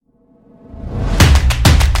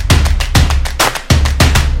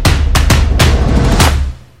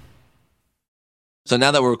So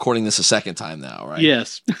now that we're recording this a second time now, right?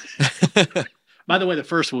 Yes. By the way, the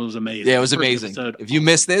first one was amazing. Yeah, it was amazing. If you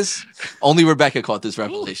missed this, only Rebecca caught this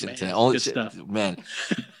revelation today. Only, good stuff. Man.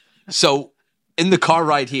 So in the car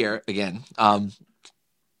ride here, again,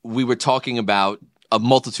 we were talking about a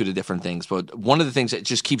multitude of different things, but one of the things that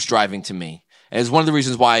just keeps driving to me, and is one of the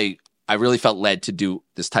reasons why I really felt led to do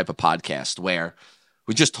this type of podcast where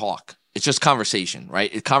we just talk. It's just conversation,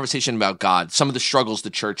 right? It's conversation about God, some of the struggles the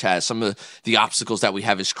church has, some of the obstacles that we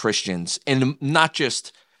have as Christians, and not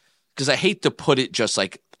just because I hate to put it just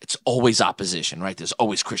like it's always opposition, right? There's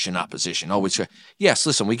always Christian opposition. Yes,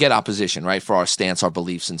 listen, we get opposition, right, for our stance, our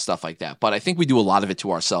beliefs, and stuff like that. But I think we do a lot of it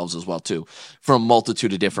to ourselves as well, too, for a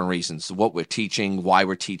multitude of different reasons. What we're teaching, why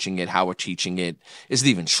we're teaching it, how we're teaching it. Is it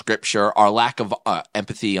even scripture? Our lack of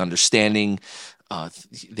empathy, understanding,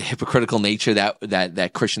 the hypocritical nature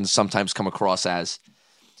that Christians sometimes come across as.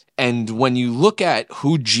 And when you look at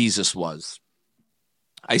who Jesus was,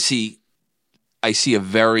 I see a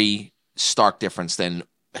very stark difference than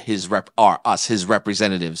his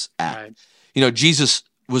representatives at. Right. You know, Jesus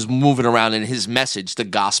was moving around in his message, the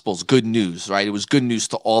gospel's good news, right? It was good news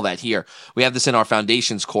to all that here. We have this in our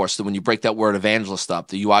foundations course that when you break that word evangelist up,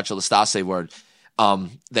 the euangelistase word,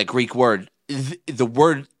 that Greek word, the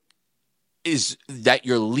word is that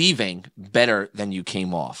you're leaving better than you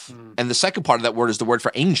came off. Mm. And the second part of that word is the word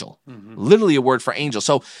for angel, literally a word for angel.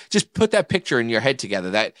 So just put that picture in your head together,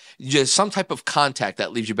 that just some type of contact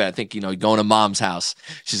that leaves you better. I think, you know, going to mom's house,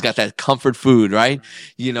 she's got that comfort food, right?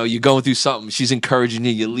 You know, you're going through something, she's encouraging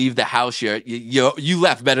you, you leave the house, you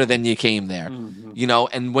left better than you came there, you know,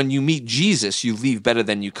 and when you meet Jesus, you leave better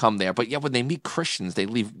than you come there. But yeah, when they meet Christians, they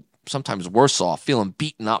leave sometimes worse off, feeling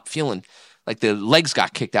beaten up, feeling like the legs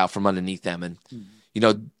got kicked out from underneath them. And, you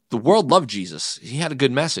know, the world loved Jesus. He had a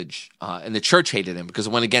good message. And the church hated him because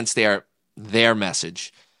it went against their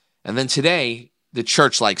message. And then today, the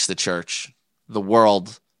church likes the church. The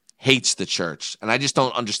world hates the church. And I just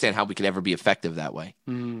don't understand how we could ever be effective that way.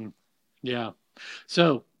 Yeah.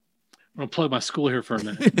 So I'm going to plug my school here for a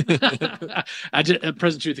minute. At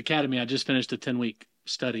Present Truth Academy, I just finished a 10-week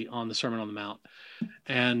study on the Sermon on the Mount.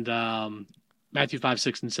 And Matthew 5,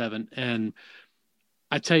 6, and 7. And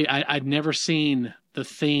I tell you, I'd never seen the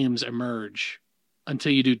themes emerge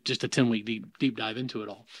until you do just a 10-week deep dive into it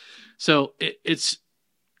all. So it's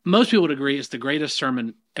most people would agree it's the greatest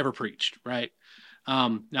sermon ever preached, right?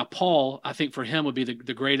 Now, Paul, I think for him would be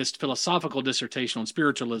the greatest philosophical dissertation on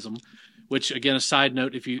spiritualism, which, again, a side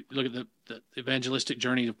note, if you look at the evangelistic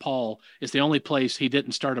journey of Paul, it's the only place he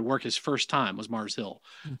didn't start a work his first time was Mars Hill,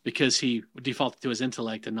 because he defaulted to his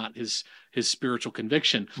intellect and not his spiritual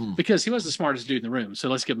conviction, because he was the smartest dude in the room. So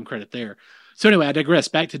let's give him credit there. So anyway, I digress.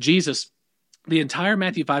 Back to Jesus. The entire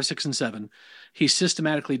Matthew 5, 6, and 7, he's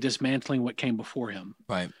systematically dismantling what came before him.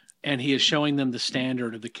 Right. And he is showing them the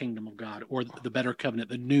standard of the kingdom of God, or the better covenant,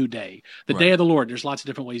 the new day, the day of the Lord. There's lots of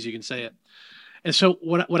different ways you can say it. And so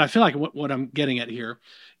what I feel like what I'm getting at here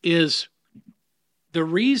is the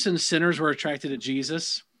reason sinners were attracted to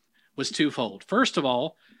Jesus was twofold. First of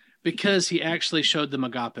all, because he actually showed them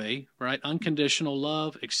agape, right? Unconditional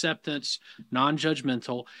love, acceptance,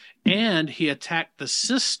 non-judgmental, and he attacked the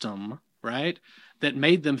system, right? That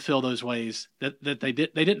made them feel those ways that they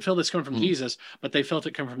didn't feel this coming from Jesus, but they felt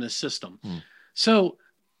it come from this system. So,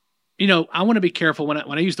 you know, I want to be careful when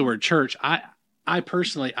I use the word church. I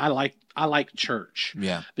personally like church,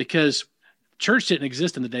 because church didn't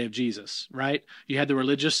exist in the day of Jesus, right? You had the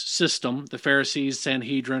religious system, the Pharisees,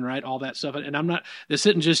 Sanhedrin, right? All that stuff. And this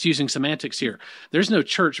isn't just using semantics here. There's no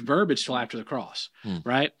church verbiage till after the cross,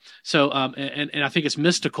 right? So, and I think it's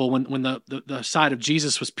mystical when the side of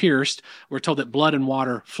Jesus was pierced, we're told that blood and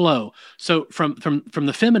water flow. So from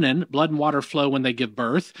the feminine, blood and water flow when they give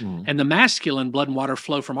birth, and the masculine, blood and water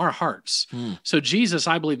flow from our hearts. So Jesus,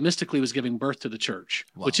 I believe, mystically was giving birth to the church,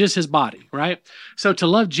 which is his body, right? So to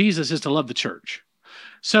love Jesus is to love the church.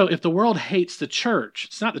 So if the world hates the church,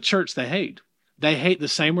 it's not the church they hate. They hate the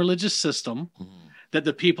same religious system that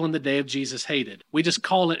the people in the day of Jesus hated. We just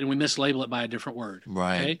call it and we mislabel it by a different word.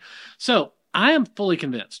 Right. Okay? So I am fully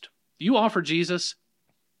convinced. You offer Jesus,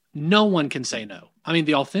 no one can say no. I mean,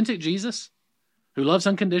 the authentic Jesus who loves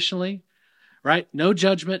unconditionally, right? No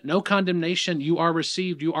judgment, no condemnation. You are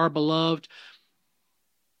received. You are beloved.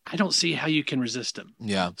 I don't see how you can resist him.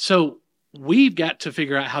 Yeah. So we've got to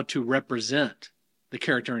figure out how to represent the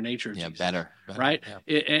character and nature of Jesus. Better. Right?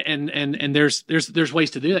 Yeah. And there's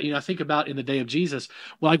ways to do that. You know, I think about in the day of Jesus,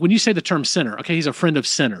 well, like when you say the term sinner, okay, he's a friend of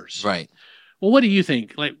sinners. Right. Well, what do you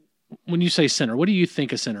think? Like when you say sinner, what do you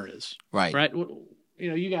think a sinner is? Right. Right? You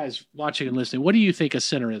know, you guys watching and listening, what do you think a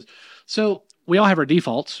sinner is? So we all have our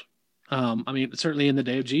defaults. I mean, certainly in the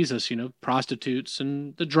day of Jesus, prostitutes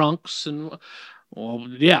and the drunks and, well,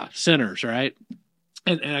 yeah, sinners, right?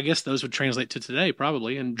 And I guess those would translate to today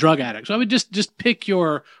probably, and drug addicts. So I would just pick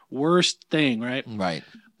your worst thing, right? Right.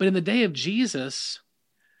 But in the day of Jesus,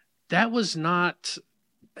 that was not,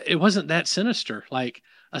 it wasn't that sinister. Like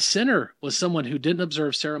a sinner was someone who didn't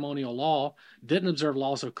observe ceremonial law, didn't observe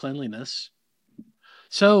laws of cleanliness.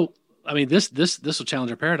 So, I mean, this will challenge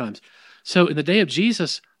our paradigms. So in the day of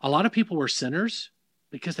Jesus, a lot of people were sinners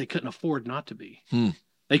because they couldn't afford not to be.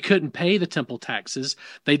 They couldn't pay the temple taxes.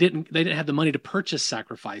 They didn't have the money to purchase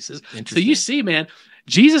sacrifices. So you see, man,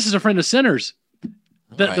 Jesus is a friend of sinners.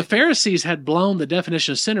 The Pharisees had blown the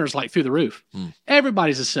definition of sinners like through the roof.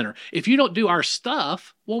 Everybody's a sinner. If you don't do our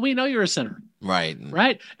stuff, well, we know you're a sinner. Right.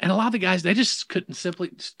 And a lot of the guys, they just couldn't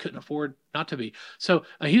afford not to be. So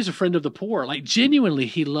he was a friend of the poor. Like genuinely,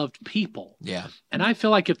 he loved people. Yeah. And I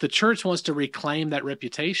feel like if the church wants to reclaim that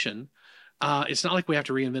reputation, it's not like we have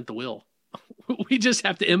to reinvent the wheel. We just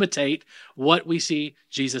have to imitate what we see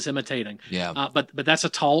Jesus imitating. Yeah. But that's a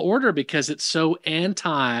tall order because it's so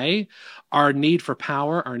anti our need for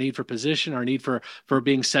power, our need for position, our need for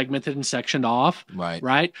being segmented and sectioned off.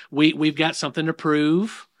 Right. We've got something to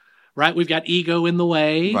prove. Right. We've got ego in the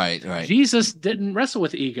way. Right. Jesus didn't wrestle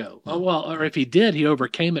with ego. Or if he did, he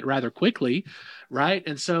overcame it rather quickly. Right.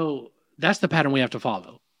 And so that's the pattern we have to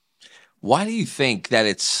follow. Why do you think that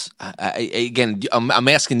it's, again, I'm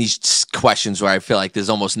asking these questions where I feel like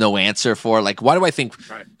there's almost no answer for, like, why do I think,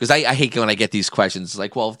 because I hate when I get these questions,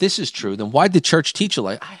 like, well, if this is true, then why did the church teach it?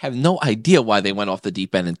 Like, I have no idea why they went off the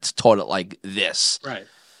deep end and taught it like this. Right.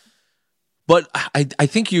 But I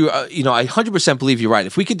think I 100% believe you're right.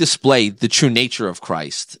 If we could display the true nature of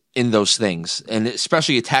Christ in those things, and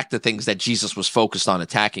especially attack the things that Jesus was focused on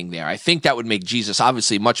attacking there, I think that would make Jesus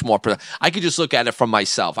obviously much more. I could just look at it from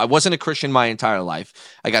myself. I wasn't a Christian my entire life.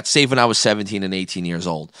 I got saved when I was 17 and 18 years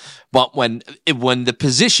old. But when the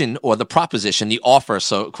position or the proposition, the offer,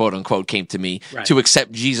 so quote unquote, came to me to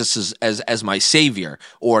accept Jesus as my savior,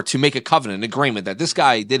 or to make a covenant, an agreement that this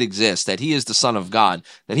guy did exist, that he is the Son of God,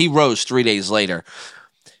 that he rose 3 days later,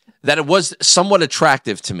 that it was somewhat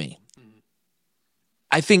attractive to me.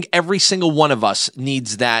 I think every single one of us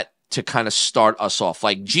needs that to kind of start us off.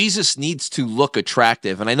 Like Jesus needs to look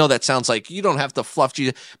attractive. And I know that sounds like you don't have to fluff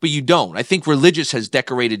Jesus, but you don't. I think religious has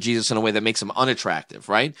decorated Jesus in a way that makes him unattractive,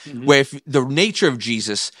 right? Where if the nature of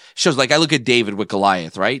Jesus shows, like I look at David with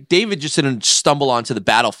Goliath, right? David just didn't stumble onto the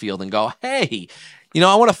battlefield and go, hey,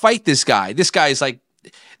 I want to fight this guy. This guy was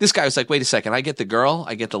like, wait a second, I get the girl,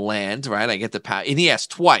 I get the land, right? I get the power. And he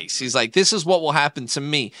asked twice. He's like, this is what will happen to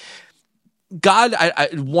me. God,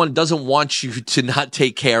 one doesn't want you to not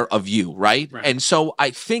take care of you, right? And so I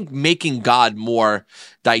think making God more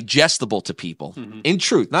digestible to people, in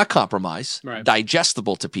truth, not compromise,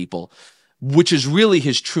 digestible to people, which is really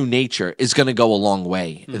his true nature, is going to go a long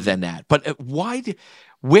way than that. But where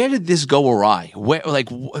did this go awry?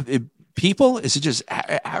 People, is it just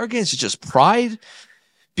arrogance? Is it just pride?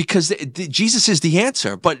 Because Jesus is the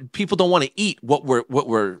answer, but people don't want to eat what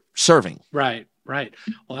we're serving. Right.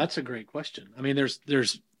 Well, that's a great question. I mean,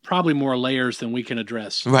 there's probably more layers than we can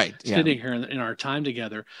address sitting here in our time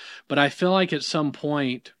together. But I feel like at some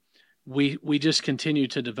point we just continue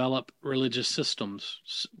to develop religious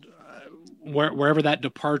systems. Wherever that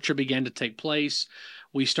departure began to take place,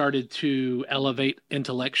 we started to elevate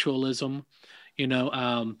intellectualism.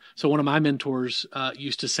 So one of my mentors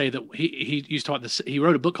used to say that he used to talk this. He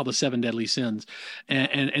wrote a book called The Seven Deadly Sins,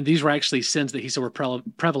 and these were actually sins that he said were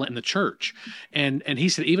prevalent in the church. And he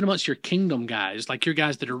said even amongst your kingdom guys, like your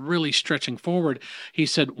guys that are really stretching forward, he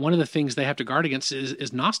said one of the things they have to guard against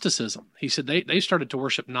is Gnosticism. He said they started to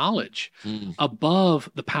worship knowledge above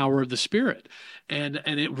the power of the Spirit, and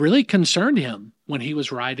it really concerned him when he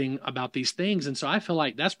was writing about these things. And so I feel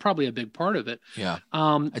like that's probably a big part of it. Yeah.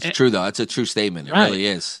 It's true though. It's a true statement. It really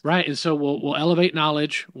is. Right. And so we'll elevate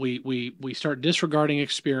knowledge. We start disregarding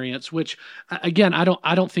experience, which again, I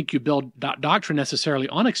don't think you build doctrine necessarily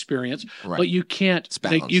on experience, but you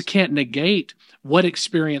can't negate what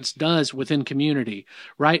experience does within community,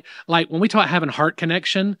 right? Like when we talk having heart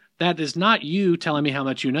connection, that is not you telling me how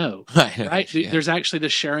much you know, right? Yeah. There's actually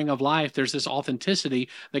this sharing of life. There's this authenticity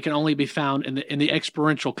that can only be found in the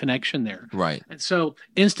experiential connection there. Right. And so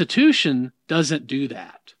institution doesn't do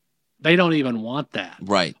that. They don't even want that.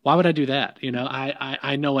 Right. Why would I do that?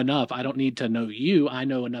 I know enough. I don't need to know you. I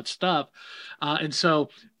know enough stuff. And so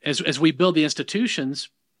as we build the institutions,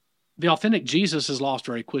 the authentic Jesus is lost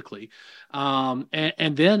very quickly.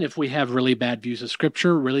 And then if we have really bad views of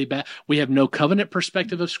Scripture, we have no covenant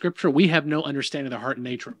perspective of Scripture, we have no understanding of the heart and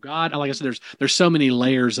nature of God. Like I said, there's so many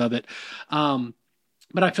layers of it.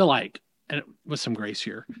 But I feel like, and with some grace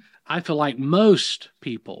here, I feel like most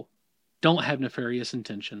people don't have nefarious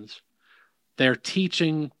intentions. They're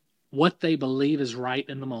teaching what they believe is right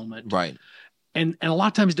in the moment. Right. And a lot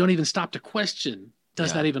of times don't even stop to question,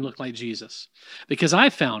 does that even look like Jesus? Because I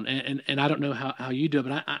found, and I don't know how you do it,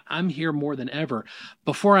 but I'm here more than ever.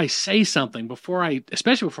 Before I say something,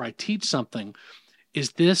 especially before I teach something,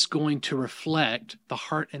 is this going to reflect the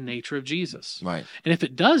heart and nature of Jesus? Right. And if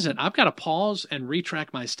it doesn't, I've got to pause and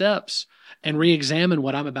retrack my steps and re-examine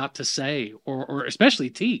what I'm about to say or especially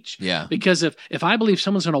teach. Yeah. Because if I believe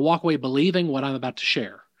someone's going to walk away believing what I'm about to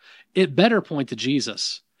share, it better point to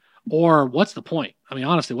Jesus. Or what's the point? I mean,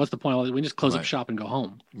 honestly, what's the point? We can just close up shop and go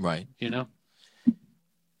home. Right. You know?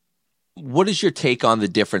 What is your take on the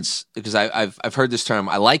difference? Because I've heard this term.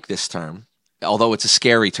 I like this term, although it's a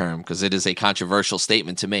scary term because it is a controversial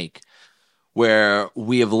statement to make, where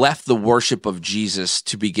we have left the worship of Jesus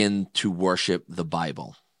to begin to worship the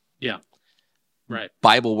Bible. Yeah. Right.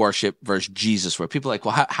 Bible worship versus Jesus, where people are like,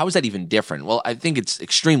 well, how is that even different? Well, I think it's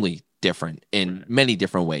extremely different in many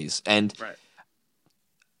different ways. And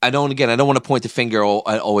I don't want to point the finger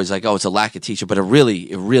always like, oh, it's a lack of teaching, but it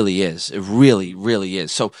really is. It really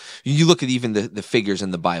is. So you look at even the figures in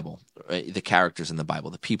the Bible, right? The characters in the Bible,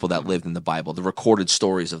 the people that lived in the Bible, the recorded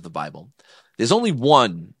stories of the Bible. There's only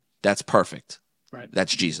one that's perfect. Right.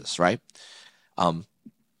 That's Jesus, right?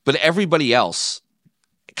 But everybody else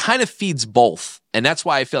kind of feeds both. And that's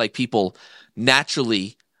why I feel like people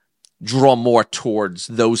naturally draw more towards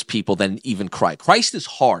those people than even Christ. Christ is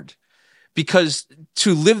hard. Because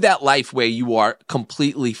to live that life where you are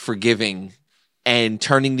completely forgiving and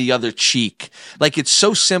turning the other cheek, like it's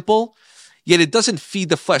so simple, yet it doesn't feed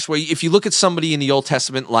the flesh. Where if you look at somebody in the Old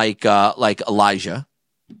Testament like Elijah,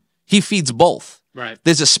 he feeds both. Right.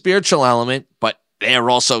 There's a spiritual element, but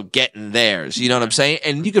they're also getting theirs. You know what I'm saying?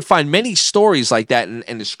 And you could find many stories like that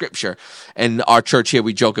in the scripture. And our church here,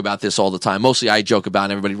 we joke about this all the time. Mostly I joke about it,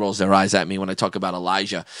 and everybody rolls their eyes at me when I talk about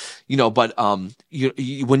Elijah. You know, but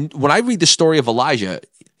when I read the story of Elijah,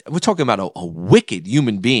 we're talking about a wicked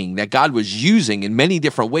human being that God was using in many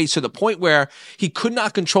different ways to the point where he could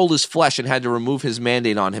not control his flesh and had to remove his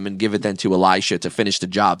mandate on him and give it then to Elisha to finish the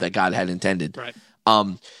job that God had intended. Right.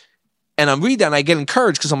 And I'm reading that and I get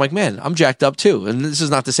encouraged because I'm like, man, I'm jacked up too. And this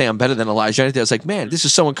is not to say I'm better than Elijah or anything. I was like, man, this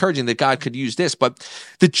is so encouraging that God could use this. But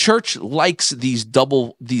the church likes these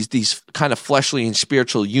kind of fleshly and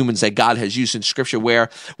spiritual humans that God has used in scripture,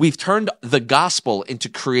 where we've turned the gospel into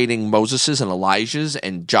creating Moses's and Elijah's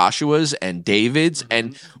and Joshua's and David's.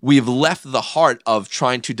 And we've left the heart of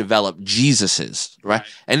trying to develop Jesus's, right?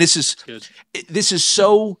 And this is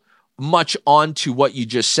so much onto what you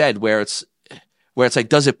just said, where it's like,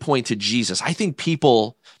 does it point to Jesus? I think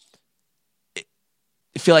people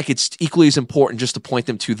feel like it's equally as important just to point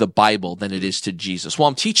them to the Bible than it is to Jesus. Well,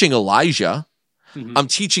 I'm teaching Elijah. I'm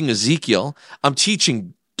teaching Ezekiel. I'm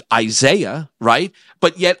teaching Isaiah, right?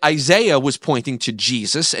 But yet Isaiah was pointing to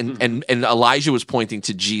Jesus and Elijah was pointing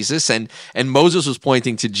to Jesus and Moses was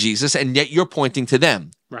pointing to Jesus, and yet you're pointing to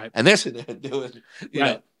them. Right. And they're doing, you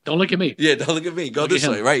know. Don't look at me. Yeah, don't look at me. Go this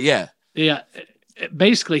way, right? Yeah. Yeah.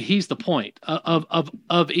 Basically, he's the point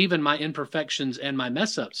of even my imperfections and my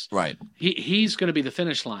mess ups. Right. He's going to be the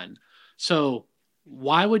finish line. So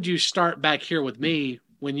why would you start back here with me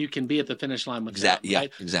when you can be at the finish line with him? Yeah,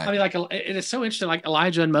 right? exactly. I mean, it is so interesting. Like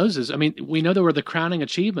Elijah and Moses. I mean, we know they were the crowning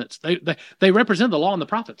achievements. They represent the law and the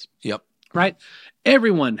prophets. Yep. Right.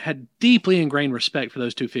 Everyone had deeply ingrained respect for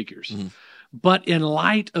those two figures, but in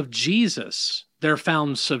light of Jesus, they're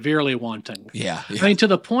found severely wanting. Yeah. I mean, to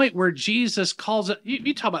the point where Jesus calls it,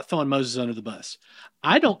 you talk about throwing Moses under the bus.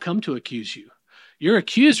 I don't come to accuse you. Your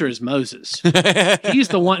accuser is Moses. He's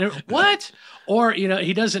the one. What? Or,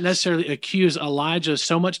 he doesn't necessarily accuse Elijah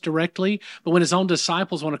so much directly, but when his own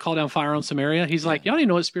disciples want to call down fire on Samaria, he's like, y'all don't even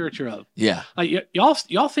know what spirit you're of. Yeah. Like,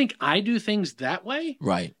 y'all think I do things that way?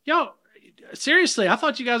 Right. Y'all, seriously, I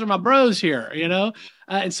thought you guys were my bros here,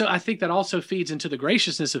 And so I think that also feeds into the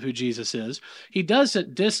graciousness of who Jesus is. He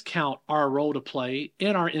doesn't discount our role to play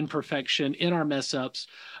in our imperfection, in our mess ups.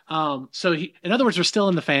 So in other words, we're still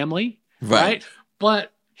in the family, right?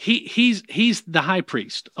 But he's the high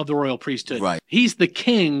priest of the royal priesthood. Right. He's the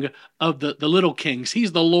king of the little kings.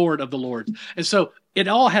 He's the Lord of the lords. And so it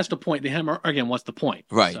all has to point to him. Or again, what's the point?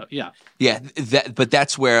 Right. So, yeah. Yeah. But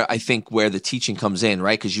that's where I think where the teaching comes in,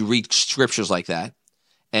 right? Because you read scriptures like that,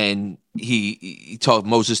 and he told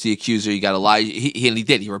Moses the accuser. You got Elijah. He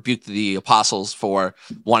did. He rebuked the apostles for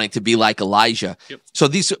wanting to be like Elijah. Yep. So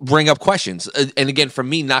these bring up questions. And again, for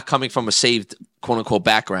me, not coming from a saved quote unquote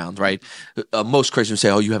background, right? Most Christians say,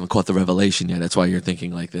 "Oh, you haven't caught the revelation yet. That's why you're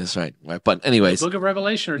thinking like this, right?" Right. But anyways, the book of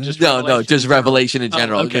Revelation or just no, Revelation just Revelation in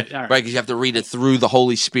general, okay, all right? Because you have to read it through the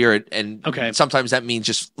Holy Spirit, and sometimes that means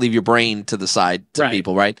just leave your brain to the side to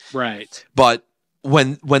people, right? Right. But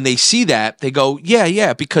when they see that, they go,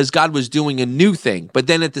 yeah, because God was doing a new thing. But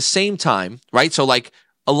then at the same time, right? So like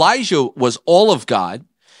Elijah was all of God.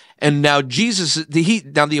 And now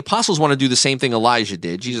the apostles want to do the same thing Elijah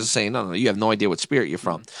did. Jesus is saying, no, you have no idea what spirit you're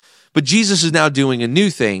from. But Jesus is now doing a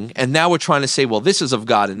new thing. And now we're trying to say, well, this is of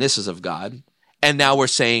God and this is of God. And now we're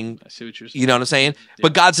saying, I see what you're saying. You know what I'm saying? Yeah.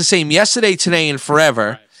 But God's the same yesterday, today, and forever.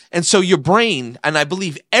 Right. And so your brain, and I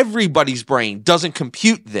believe everybody's brain, doesn't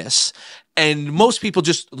compute this. And most people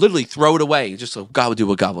just literally throw it away. Just so God will do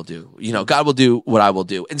what God will do. You know, God will do what I will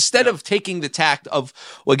do. Instead of taking the tact of,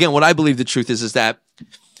 well, again, what I believe the truth is that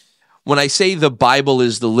when I say the Bible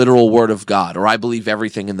is the literal word of God, or I believe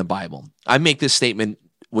everything in the Bible, I make this statement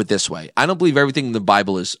with this way. I don't believe everything in the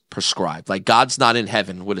Bible is prescribed. Like God's not in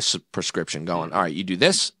heaven with a prescription going, all right, you do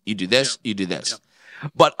this, you do this, you do this. Yeah.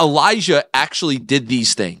 But Elijah actually did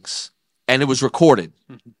these things, and it was recorded.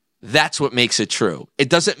 That's what makes it true. It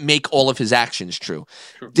doesn't make all of his actions true.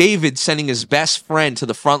 Sure. David sending his best friend to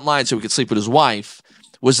the front line so he could sleep with his wife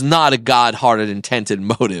was not a God-hearted, intended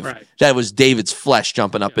motive. Right. That was David's flesh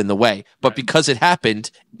jumping up in the way. But because it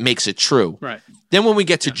happened, makes it true. Right. Then when we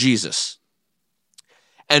get to Jesus,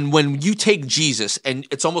 and when you take Jesus, and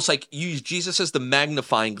it's almost like you use Jesus as the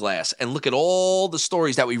magnifying glass and look at all the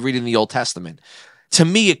stories that we read in the Old Testament, to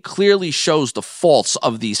me, it clearly shows the faults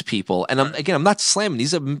of these people. And I'm not slamming.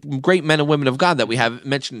 These are great men and women of God that we have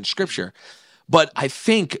mentioned in Scripture. But I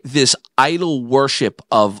think this idol worship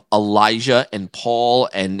of Elijah and Paul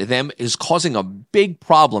and them is causing a big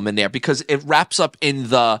problem in there because it wraps up in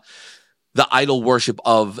the idol worship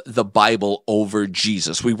of the Bible over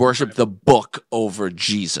Jesus. We worship the book over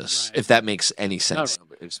Jesus, if that makes any sense.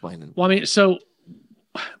 Explaining. Well, I mean, so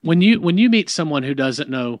when you meet someone who doesn't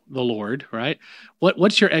know the Lord, right?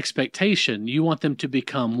 What's your expectation? You want them to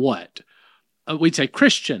become what? We'd say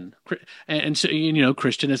Christian, and so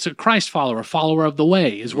Christian is a Christ follower, a follower of the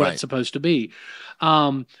way is what it's supposed to be.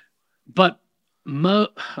 But I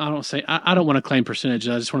don't want to claim percentage.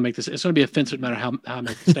 I just want to make this. It's going to be offensive no matter how I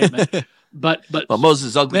make the statement. But well, Moses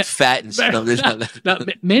is ugly, fat, and stuff. Now,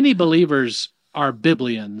 many believers are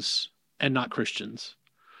Biblians and not Christians.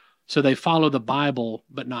 So they follow the Bible,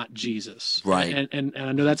 but not Jesus. Right. And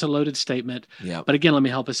I know that's a loaded statement. Yeah. But again, let me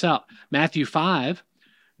help us out. Matthew 5,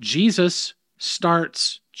 Jesus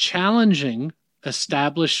starts challenging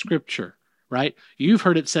established scripture, right? You've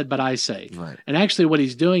heard it said, but I say. Right. And actually what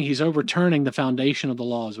he's doing, he's overturning the foundation of the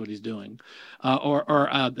law is what he's doing.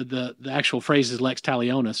 The actual phrase is lex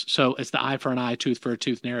talionis. So it's the eye for an eye, tooth for a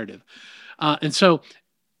tooth narrative. And so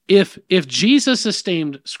if Jesus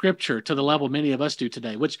esteemed scripture to the level many of us do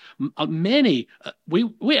today, which many,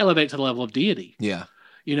 we elevate to the level of deity. Yeah.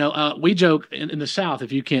 We joke in the South,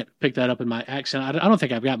 if you can't pick that up in my accent, I don't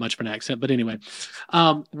think I've got much of an accent, but anyway,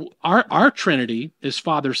 our Trinity is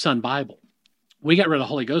Father, Son, Bible. We got rid of the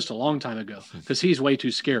Holy Ghost a long time ago because he's way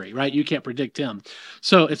too scary, right? You can't predict him.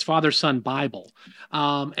 So it's Father, Son, Bible.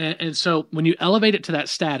 And so when you elevate it to that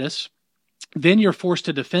status, then you're forced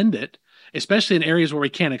to defend it, especially in areas where we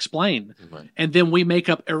can't explain. Right. And then we make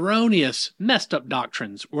up erroneous, messed up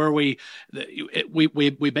doctrines where we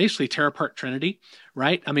basically tear apart Trinity,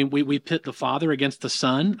 right? I mean, we pit the Father against the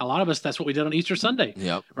Son. A lot of us, that's what we did on Easter Sunday,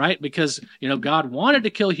 right? Because, God wanted to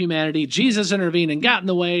kill humanity. Jesus intervened and got in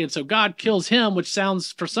the way. And so God kills him, which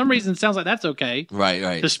for some reason, sounds like that's okay.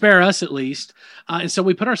 Right. To spare us at least. And so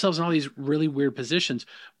we put ourselves in all these really weird positions.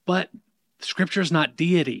 But Scripture is not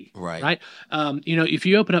deity, right? If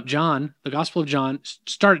you open up John, the Gospel of John,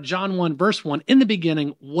 start at John 1, verse 1, in the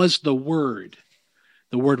beginning was the Word.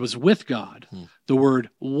 The Word was with God. The Word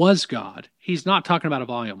was God. He's not talking about a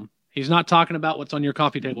volume. He's not talking about what's on your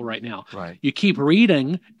coffee table right now. Right. You keep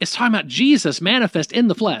reading, it's talking about Jesus manifest in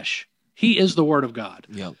the flesh. He is the Word of God.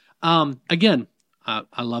 Yep. Again,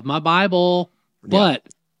 I love my Bible, but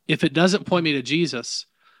if it doesn't point me to Jesus,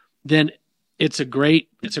 then it's a great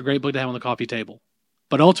book to have on the coffee table,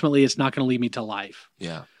 but ultimately it's not going to lead me to life.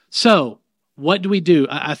 Yeah. So what do we do?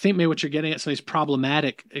 I think maybe what you're getting at, some of these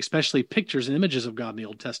problematic, especially pictures and images of God in the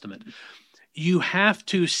Old Testament. You have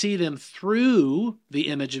to see them through the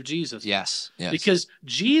image of Jesus. Yes. Because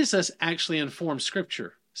Jesus actually informs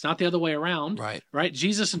Scripture. It's not the other way around. Right?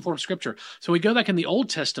 Jesus informs Scripture. So we go back in the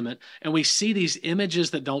Old Testament and we see these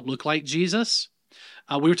images that don't look like Jesus.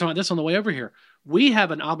 We were talking about this on the way over here. We have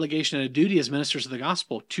an obligation and a duty as ministers of the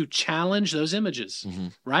gospel to challenge those images,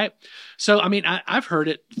 right? So, I mean, I've heard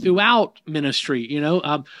it throughout ministry,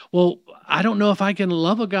 well, I don't know if I can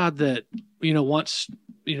love a God that, wants,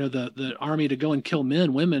 the army to go and kill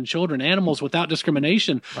men, women, children, animals without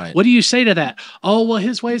discrimination. Right. What do you say to that? Oh, well,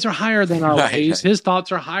 his ways are higher than our ways. His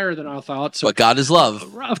thoughts are higher than our thoughts. But God is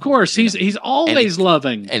love. Of course, he's always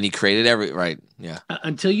loving. And he created right. Yeah.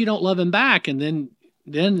 Until you don't love him back, and then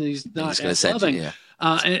he's not as loving. Yeah.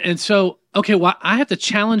 And so, okay, well, I have to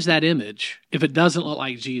challenge that image if it doesn't look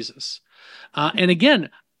like Jesus. And again,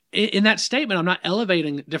 in that statement, I'm not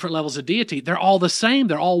elevating different levels of deity. They're all the same.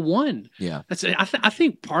 They're all one. Yeah. I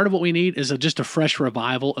think part of what we need is just a fresh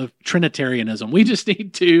revival of Trinitarianism. We just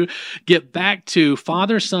need to get back to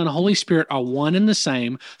Father, Son, Holy Spirit are one and the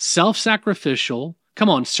same, self-sacrificial. Come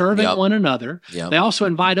on, serving one another. Yep. They also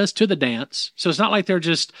invite us to the dance. So it's not like they're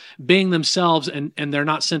just being themselves and they're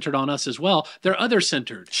not centered on us as well. They're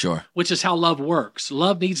other-centered. Sure. Which is how love works.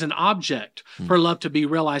 Love needs an object for love to be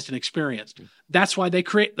realized and experienced. That's why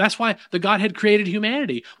that's why the Godhead created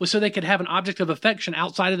humanity, was so they could have an object of affection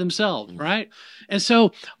outside of themselves, right? And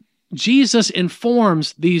so Jesus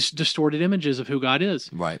informs these distorted images of who God is.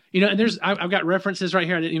 Right. And I've got references right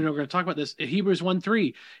here. I didn't even know we were going to talk about this. Hebrews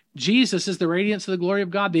 1:3. Jesus is the radiance of the glory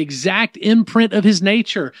of God, the exact imprint of his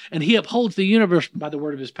nature, and he upholds the universe by the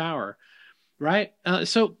word of his power. Right?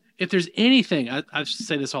 So if there's anything, I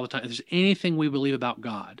say this all the time, if there's anything we believe about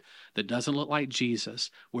God that doesn't look like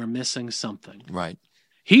Jesus, we're missing something. Right.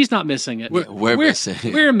 He's not missing it. We're missing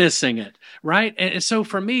it. We're missing it, right? And so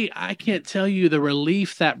for me, I can't tell you the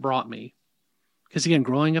relief that brought me. Because again,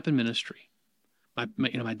 growing up in ministry,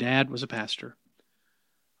 my dad was a pastor.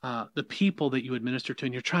 The people that you would minister to,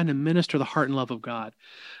 and you're trying to minister the heart and love of God.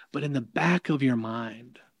 But in the back of your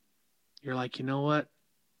mind, you're like, you know what?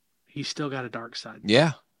 He's still got a dark side.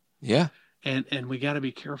 Yeah. Yeah. And we got to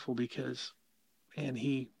be careful because, man,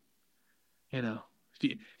 if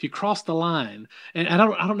you cross the line, and I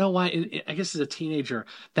don't know why. I guess as a teenager,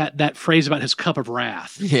 that phrase about his cup of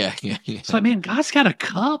wrath. Yeah. It's like, man, God's got a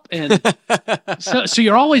cup, and so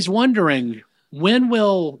you're always wondering, when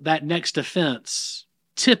will that next offense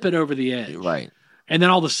tip it over the edge? Right. And then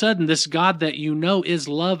all of a sudden, this God that is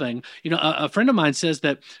loving. A friend of mine says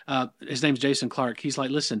that his name's Jason Clark. He's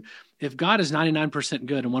like, listen, if God is 99%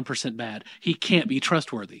 good and 1% bad, he can't be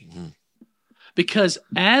trustworthy. Because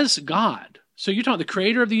as God, so you're talking the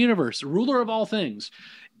creator of the universe, the ruler of all things,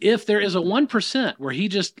 if there is a 1% where he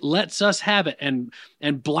just lets us have it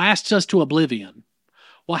and blasts us to oblivion,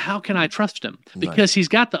 well, how can I trust him? Because he's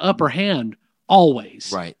got the upper hand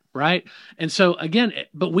always. Right. And so again,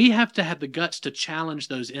 but we have to have the guts to challenge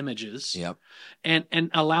those images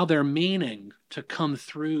and allow their meaning to come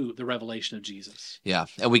through the revelation of Jesus. Yeah.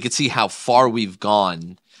 And we can see how far we've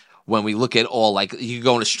gone when we look at all, like you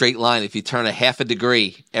go in a straight line. If you turn a half a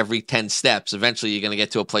degree every 10 steps, eventually you're going to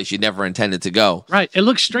get to a place you never intended to go. Right. It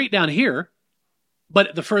looks straight down here,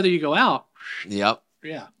 but the further you go out. Yep.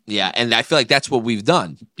 Yeah. Yeah. And I feel like that's what we've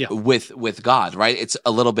done with God, right? It's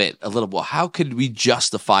a little bit, well, how could we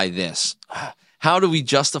justify this? How do we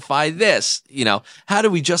justify this? How do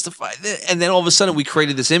we justify this? And then all of a sudden we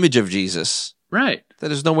created this image of Jesus. Right.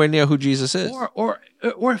 That is nowhere near who Jesus is. Or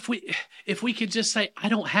if we could just say, I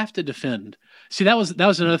don't have to defend. See, that was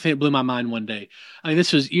another thing that blew my mind one day. I mean,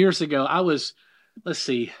 this was years ago. I was,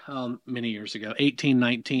 many years ago, 18,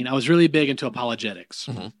 19. I was really big into apologetics.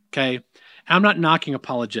 Okay. I'm not knocking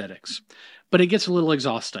apologetics, but it gets a little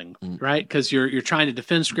exhausting, right? Because you're trying to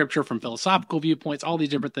defend scripture from philosophical viewpoints, all these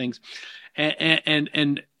different things.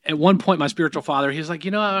 And at one point, my spiritual father, he was like,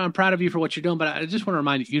 I'm proud of you for what you're doing, but I just want to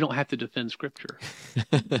remind you, you don't have to defend scripture.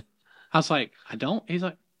 I was like, I don't? He's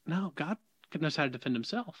like, no, God knows how to defend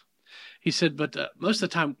himself. He said, but most of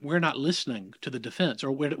the time, we're not listening to the defense,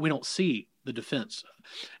 or we don't see the defense.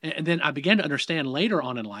 And then I began to understand later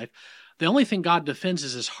on in life, the only thing God defends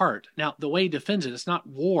is his heart. Now, the way he defends it, it's not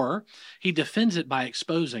war. He defends it by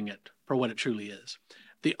exposing it for what it truly is.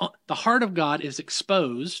 The heart of God is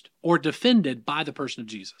exposed or defended by the person of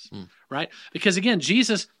Jesus, right? Because again,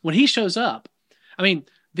 Jesus, when he shows up, I mean,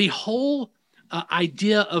 the whole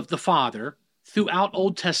idea of the Father throughout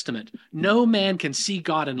Old Testament, no man can see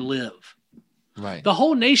God and live. Right. The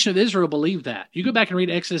whole nation of Israel believed that. You go back and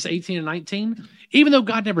read Exodus 18 and 19, even though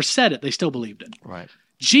God never said it, they still believed it. Right.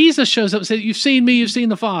 Jesus shows up and says, you've seen me, you've seen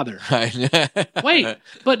the Father. Wait,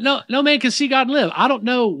 but no man can see God and live. I don't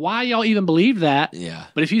know why y'all even believe that. Yeah.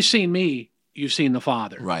 But if you've seen me, you've seen the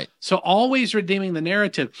Father. Right. So always redeeming the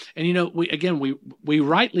narrative. And we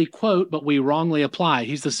rightly quote, but we wrongly apply.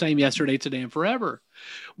 He's the same yesterday, today, and forever.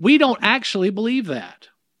 We don't actually believe that.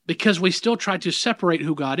 because we still try to separate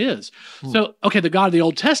who God is. So, okay, the God of the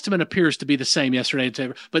Old Testament appears to be the same yesterday and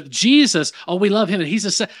today, but Jesus, we love him and he's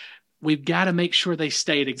the same. We've got to make sure they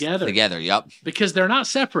stay together. Together, yep. Because they're not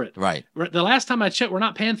separate. Right. The last time I checked, we're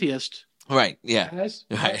not pantheists. Right, yeah. Guys?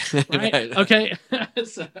 Right. Right? Okay.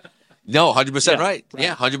 No, 100% Yeah, right.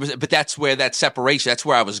 Yeah, 100%. But that's where that separation, that's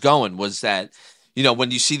where I was going, was that, when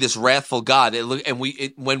you see this wrathful God,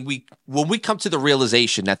 when we come to the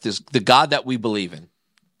realization that the God that we believe in,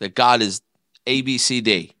 that God is A, B, C,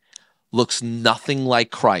 D, looks nothing like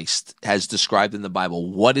Christ as described in the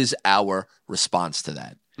Bible, what is our response to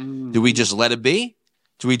that? Do we just let it be?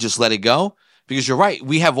 Do we just let it go? Because you're right.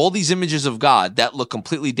 We have all these images of God that look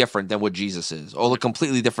completely different than what Jesus is, or look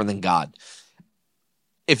completely different than God.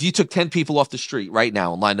 If you took 10 people off the street right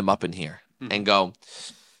now and lined them up in here and go,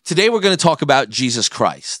 today we're going to talk about Jesus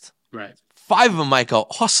Christ. Right. 5 of them might go,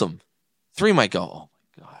 awesome. 3 might go, oh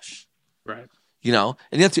my gosh. Right.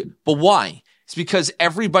 And the other 2, but why? It's because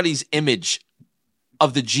everybody's image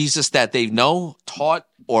of the Jesus that they know, taught,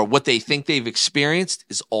 or what they think they've experienced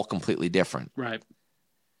is all completely different. Right.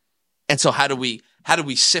 And so how do we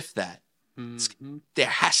sift that? There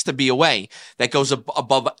has to be a way that goes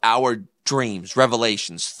above our dreams,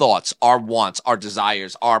 revelations, thoughts, our wants, our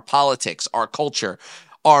desires, our politics, our culture,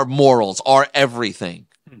 our morals, our everything.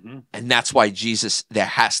 And that's why Jesus, there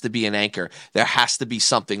has to be an anchor. There has to be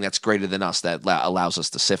something that's greater than us that allows us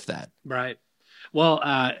to sift that. Right. Well,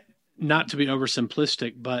 not to be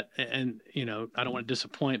oversimplistic, but, and I don't want to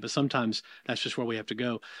disappoint, but sometimes that's just where we have to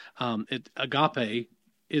go. Agape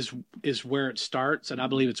is where it starts, and I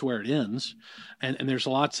believe it's where it ends. And there's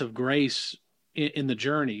lots of grace in the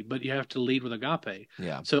journey, but you have to lead with agape.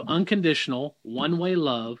 Yeah. So unconditional, one-way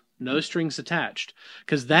love, no strings attached,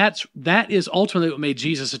 because that is ultimately what made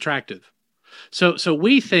Jesus attractive. So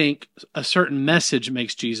we think a certain message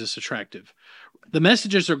makes Jesus attractive. The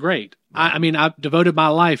messages are great. I mean, I've devoted my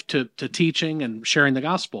life to teaching and sharing the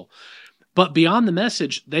gospel. But beyond the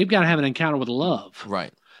message, they've got to have an encounter with love.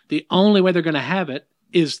 Right. The only way they're going to have it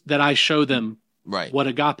is that I show them what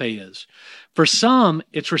agape is. For some,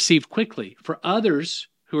 it's received quickly. For others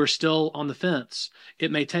who are still on the fence,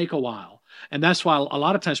 it may take a while. And that's why a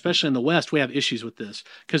lot of times, especially in the West, we have issues with this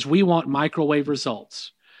because we want microwave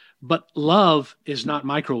results. But love is not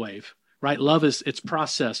microwave. Right? Love it's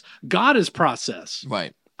process. God is process.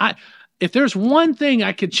 Right. If there's one thing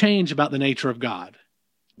I could change about the nature of God,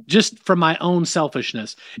 just from my own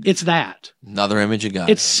selfishness, it's that. Another image of God.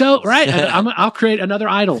 It's so right. I'll create another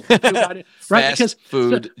idol. Right? Fast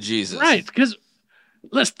food Jesus. Right. Because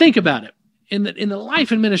let's think about it. In the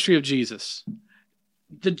life and ministry of Jesus,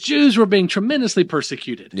 the Jews were being tremendously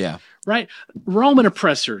persecuted. Yeah. Right? Roman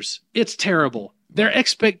oppressors. It's terrible. Their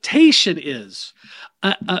expectation is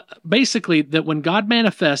basically that when God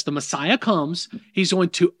manifests, the Messiah comes, he's going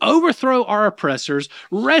to overthrow our oppressors,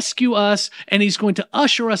 rescue us, and he's going to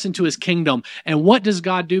usher us into his kingdom. And what does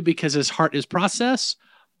God do because his heart is process?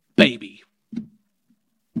 Baby.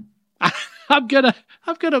 I'm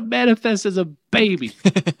gonna manifest as a baby.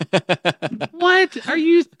 What? Are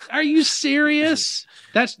you serious?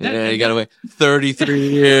 You gotta wait 33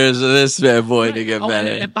 years of this bad boy to get better.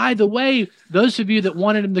 And by the way, those of you that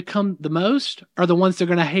wanted him to come the most are the ones that are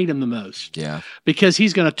going to hate him the most. Yeah, because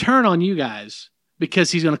he's going to turn on you guys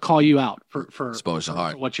because he's going to call you out for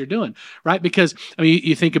what you're doing, right? Because I mean,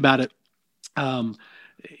 you think about it.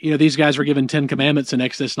 These guys were given 10 commandments in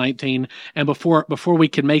Exodus 19. And before we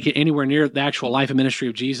could make it anywhere near the actual life and ministry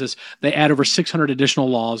of Jesus, they add over 600 additional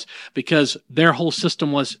laws because their whole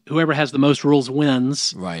system was whoever has the most rules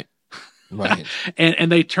wins. Right. Right. and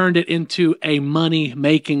they turned it into a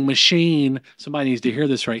money-making machine. Somebody needs to hear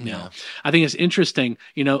this right now. I think it's interesting,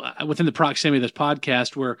 within the proximity of this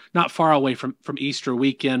podcast, we're not far away from Easter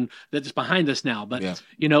weekend that's behind us now. But,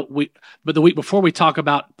 but the week before we talk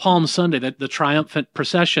about Palm Sunday, the triumphant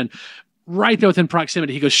procession, right there within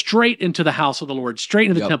proximity, he goes straight into the house of the Lord, straight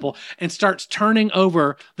into the temple, and starts turning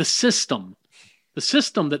over the system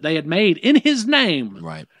that they had made in his name.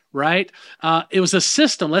 Right. Right? It was a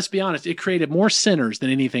system, let's be honest, it created more sinners than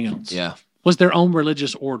anything else. Yeah. Was their own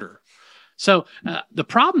religious order. So the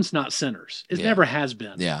problem's not sinners. It never has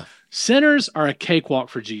been. Yeah. Sinners are a cakewalk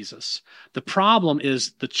for Jesus. The problem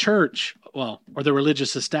is the church, or the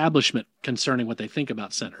religious establishment concerning what they think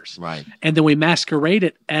about sinners. Right. And then we masquerade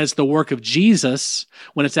it as the work of Jesus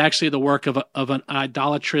when it's actually the work of an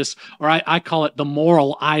idolatrous, or I call it the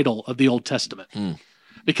moral idol of the Old Testament.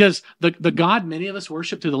 Because the God many of us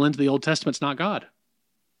worship through the lens of the Old Testament is not God.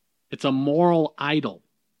 It's a moral idol.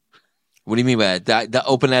 What do you mean by that?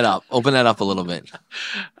 Open that up. Open that up a little bit.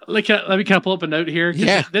 Let me kind of pull up a note here.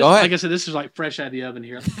 Yeah, go ahead. Like I said, this is like fresh out of the oven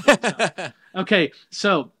here. Okay,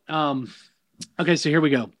 so so here we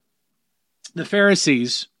go. The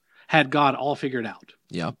Pharisees had God all figured out.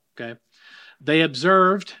 Yeah. Okay, they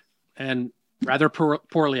observed, and rather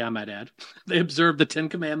poorly, I might add, they observed the 10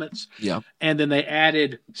 Commandments. Yeah. And then they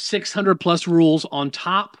added 600 plus rules on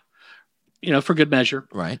top, for good measure.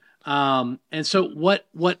 Right. And so what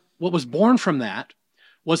was born from that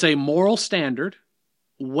was a moral standard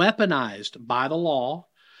weaponized by the law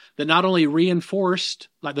that not only reinforced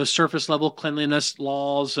like those surface level cleanliness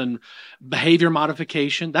laws and behavior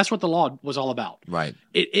modification. That's what the law was all about. Right.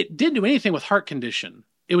 It didn't do anything with heart condition.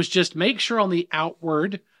 It was just make sure on the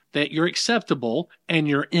outward that you're acceptable and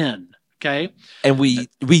you're in. Okay. And we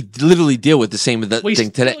literally deal with the same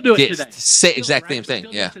thing today. Do it today. Say exact same thing.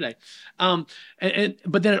 Yeah. Today.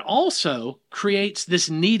 But then it also creates this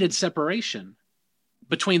needed separation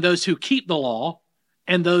between those who keep the law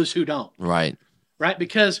and those who don't. Right. Right?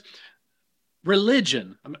 Because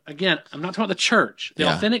religion, again, I'm not talking about the church. The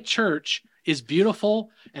authentic church is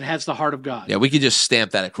beautiful and has the heart of God. Yeah, we could just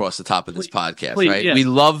stamp that across the top of this podcast, please, right? yes. We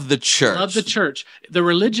love the church. Love the church. The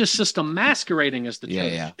religious system masquerading as the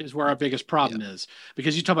church is where our biggest problem is.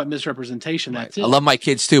 Because you talk about misrepresentation, that's it. I love my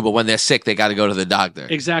kids too, but when they're sick, they got to go to the doctor.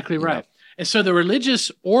 Exactly right. And so the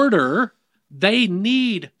religious order, they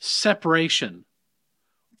need separation.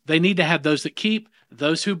 They need to have those that keep,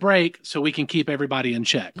 those who break, so we can keep everybody in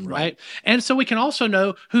check, right? And so we can also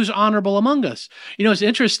know who's honorable among us. It's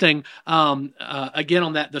interesting, again,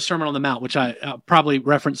 on the Sermon on the Mount, which I probably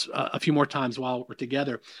reference a few more times while we're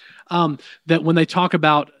together, that when they talk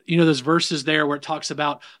about, those verses there where it talks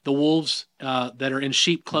about the wolves that are in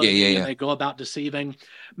sheep clothing and they go about deceiving.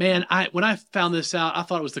 Man, when I found this out, I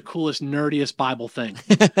thought it was the coolest, nerdiest Bible thing.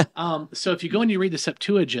 So if you go and you read the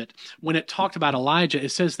Septuagint, when it talked about Elijah,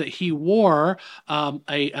 it says that he wore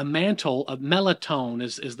a mantle of melatonin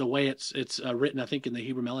is the way it's written, I think, in the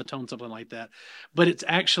Hebrew melatonin, something like that. But it's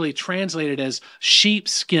actually translated as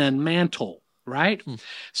sheepskin mantle. Right?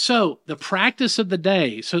 So the practice of the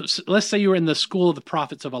day, so let's say you were in the school of the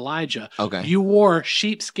prophets of Elijah. Okay. You wore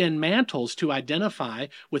sheepskin mantles to identify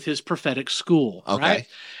with his prophetic school. Okay. Right?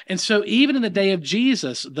 And so even in the day of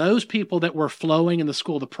Jesus, those people that were flowing in the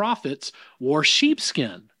school of the prophets wore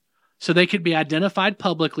sheepskin. So they could be identified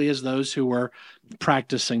publicly as those who were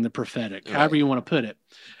practicing the prophetic, however you want to put it.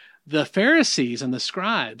 The Pharisees and the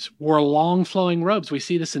scribes wore long flowing robes. We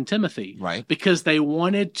see this in Timothy. Right. Because they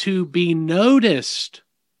wanted to be noticed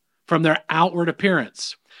from their outward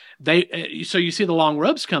appearance. So you see the long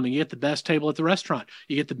robes coming. You get the best table at the restaurant.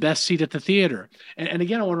 You get the best seat at the theater. And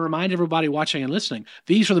again, I want to remind everybody watching and listening,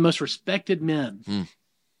 these are the most respected men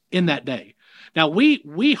in that day. Now,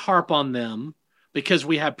 we harp on them because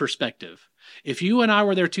we have perspective. If you and I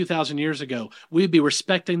were there 2,000 years ago, we'd be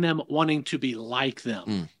respecting them, wanting to be like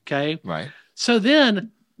them. Okay? Right. So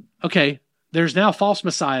then, there's now false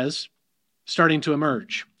messiahs starting to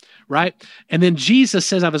emerge, right? And then Jesus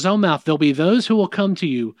says out of his own mouth, there'll be those who will come to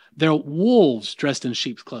you. They're wolves dressed in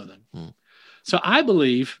sheep's clothing. So I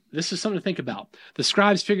believe this is something to think about. The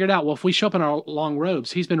scribes figured out, well, if we show up in our long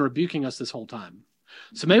robes, he's been rebuking us this whole time.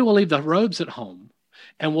 So maybe we'll leave the robes at home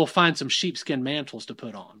and we'll find some sheepskin mantles to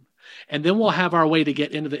put on. And then we'll have our way to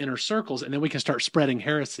get into the inner circles, and then we can start spreading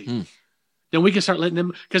heresy. Then we can start letting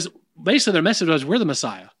them, because basically their message was, we're the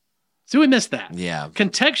Messiah. So we missed that. Yeah.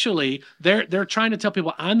 Contextually, they're trying to tell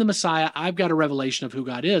people, I'm the Messiah. I've got a revelation of who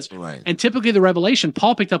God is. Right. And typically the revelation,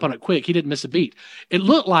 Paul picked up on it quick. He didn't miss a beat. It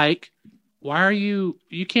looked like, why are you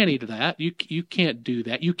can't eat that. You can't do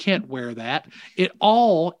that. You can't wear that. It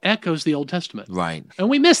all echoes the Old Testament. Right. And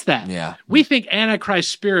we miss that. Yeah. We think Antichrist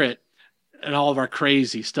spirit and all of our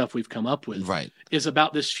crazy stuff we've come up with is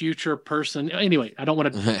about this future person. Anyway, I don't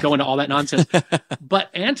want to go into all that nonsense. But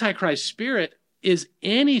Antichrist spirit is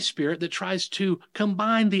any spirit that tries to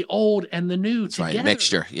combine the old and the new together. Right,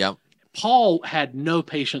 mixture, yep. Paul had no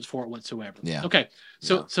patience for it whatsoever. Yeah. Okay,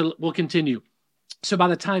 so we'll continue. So by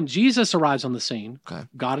the time Jesus arrives on the scene,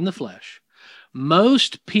 God in the flesh,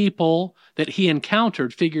 most people that he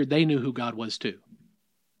encountered figured they knew who God was too,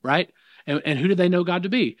 right? And who did they know God to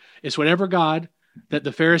be? It's whatever God that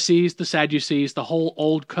the Pharisees, the Sadducees, the whole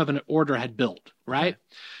old covenant order had built, right?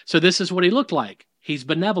 So this is what he looked like. He's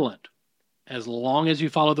benevolent as long as you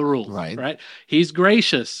follow the rules, right? He's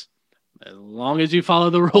gracious as long as you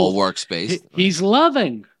follow the rules. All works-based. He's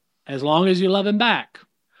loving as long as you love him back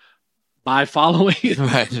by following.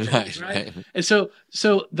 Right. And so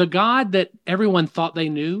the God that everyone thought they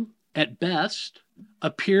knew at best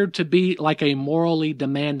appeared to be like a morally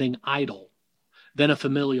demanding idol than a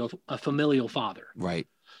familial father. Right.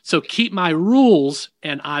 So keep my rules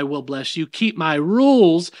and I will bless you. Keep my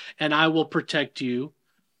rules and I will protect you.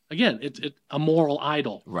 Again, it's a moral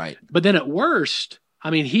idol. Right. But then at worst,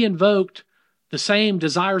 I mean, he invoked the same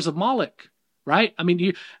desires of Moloch, right? I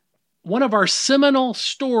mean, one of our seminal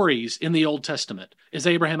stories in the Old Testament is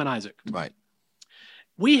Abraham and Isaac. Right.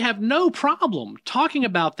 We have no problem talking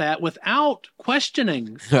about that without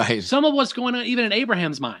questioning some of what's going on even in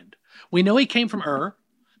Abraham's mind. We know he came from Ur.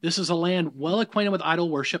 This is a land well acquainted with idol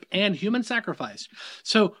worship and human sacrifice.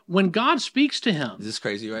 So when God speaks to him... Is this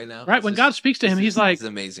crazy right now? Right, when God speaks to him, he's like... This is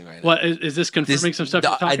amazing right now. What, is this confirming some stuff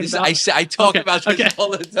you're talking about? I talk about this all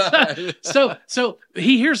the time. So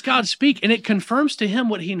he hears God speak, and it confirms to him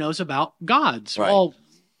what he knows about gods. Right. Well,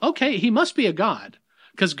 okay, he must be a god,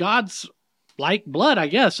 because God's like blood, I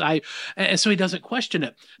guess. And so he doesn't question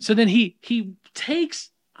it. So then he takes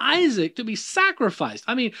Isaac to be sacrificed.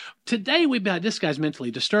 I mean, today we'd be like, this guy's mentally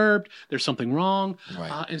disturbed. There's something wrong.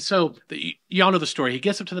 Right. And so y'all know the story. He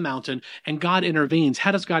gets up to the mountain and God intervenes.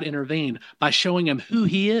 How does God intervene? By showing him who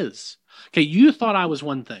he is. Okay, you thought I was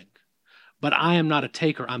one thing, but I am not a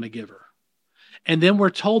taker. I'm a giver. And then we're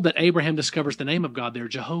told that Abraham discovers the name of God there,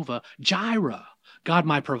 Jehovah Jireh, God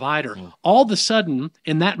my provider. All of a sudden,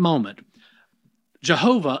 in that moment,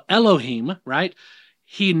 Jehovah, Elohim, right?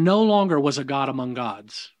 He no longer was a God among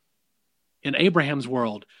gods. In Abraham's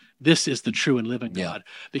world, this is the true and living God,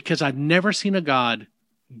 because I've never seen a God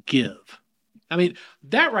give. I mean,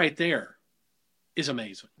 that right there is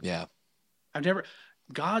amazing. Yeah.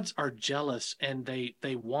 Gods are jealous and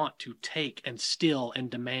they want to take and steal and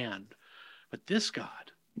demand. But this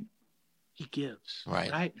God, he gives.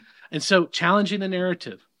 Right? And so challenging the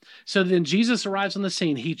narrative. So then Jesus arrives on the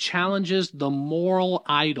scene. He challenges the moral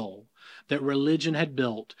idol that religion had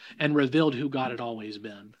built and revealed who God had always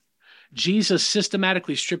been. Jesus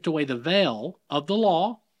systematically stripped away the veil of the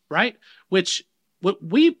law, right? Which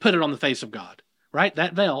we put it on the face of God, right?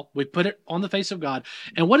 That veil, we put it on the face of God.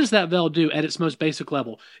 And what does that veil do at its most basic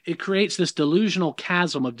level? It creates this delusional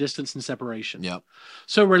chasm of distance and separation. Yep.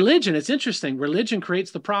 So religion, it's interesting. Religion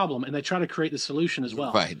creates the problem, and they try to create the solution as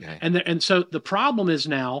well. Right. And so the problem is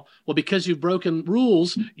now, well, because you've broken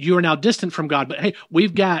rules, you are now distant from God. But hey,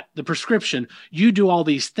 we've got the prescription. You do all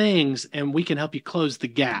these things, and we can help you close the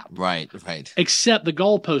gap. Right. Except the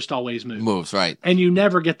goalpost always moves. Right. And you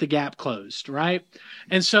never get the gap closed, right?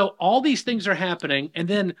 And so all these things are happening. And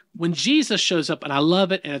then when Jesus shows up, and I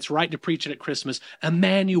love it, and it's right to preach it at Christmas,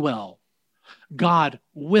 Emmanuel, God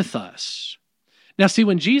with us. Now, see,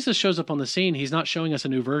 when Jesus shows up on the scene, he's not showing us a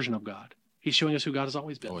new version of God. He's showing us who God has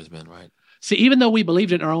always been. Always been, right. See, even though we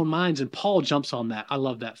believed it in our own minds, and Paul jumps on that, I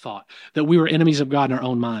love that thought, that we were enemies of God in our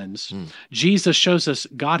own minds. Jesus shows us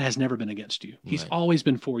God has never been against you. He's always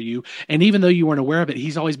been for you. And even though you weren't aware of it,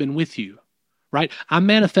 he's always been with you. Right? I'm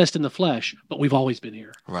manifest in the flesh, but we've always been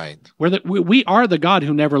here. Right. We are the God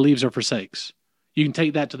who never leaves or forsakes. You can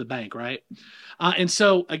take that to the bank, right? And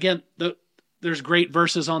so, again, there's great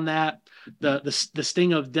verses on that. The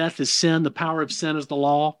sting of death is sin. The power of sin is the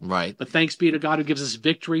law. Right. But thanks be to God who gives us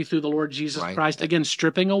victory through the Lord Jesus Christ. Again,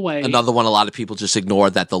 stripping away. Another one a lot of people just ignore,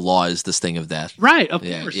 that the law is the sting of death. Right, of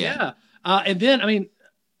course, yeah. And then, I mean,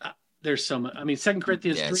 there's so much. I mean, 2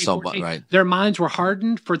 Corinthians 3:14, right. Their minds were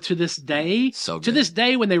hardened to this day. So good. To this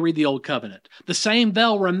day when they read the Old Covenant. The same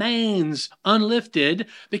veil remains unlifted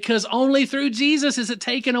because only through Jesus is it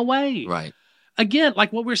taken away. Right. Again,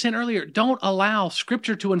 like what we were saying earlier, don't allow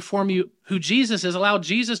Scripture to inform you who Jesus is. Allow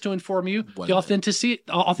Jesus to inform you the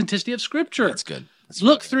authenticity of Scripture. That's good.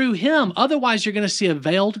 Look through him. Otherwise, you're going to see a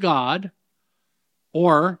veiled God.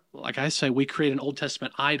 Or, like I say, we create an Old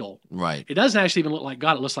Testament idol. Right. It doesn't actually even look like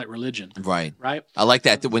God. It looks like religion. Right. Right. I like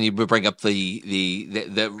that when you bring up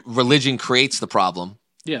the religion creates the problem.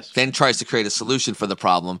 Yes. Then tries to create a solution for the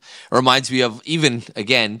problem. It reminds me of, even,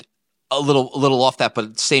 again, a little off that,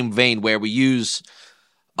 but same vein, where we use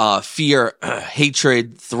fear,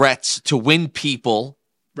 hatred, threats to win people.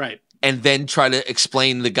 Right. And then try to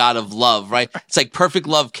explain the God of love, right? It's like perfect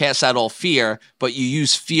love casts out all fear, but you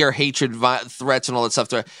use fear, hatred, threats, and all that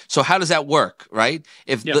stuff. So how does that work, right?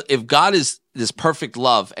 If God is this perfect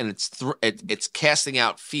love and it's casting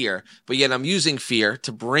out fear, but yet I'm using fear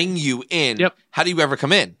to bring you in, how do you ever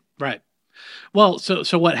come in? Right. Well,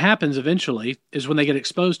 so what happens eventually is when they get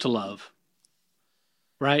exposed to love,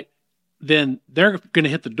 right? Then they're going to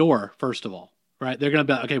hit the door, first of all, right? They're going to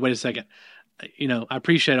be like, okay, wait a second. I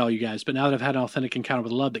appreciate all you guys, but now that I've had an authentic encounter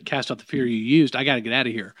with love that cast out the fear you used, I got to get out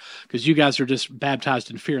of here because you guys are just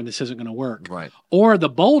baptized in fear and this isn't going to work. Right. Or the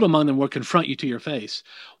bold among them will confront you to your face.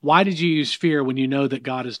 Why did you use fear when you know that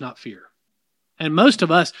God is not fear? And most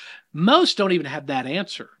don't even have that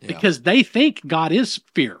answer because they think God is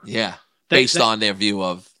fear. Yeah. Based on their view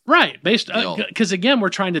of Right. Because again, we're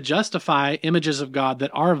trying to justify images of God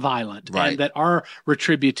that are violent and that are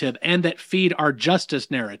retributive and that feed our justice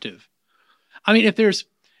narrative. I mean, if there's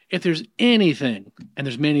anything, and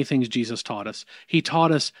there's many things Jesus taught us, he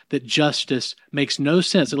taught us that justice makes no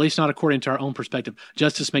sense, at least not according to our own perspective.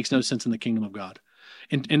 Justice makes no sense in the kingdom of God.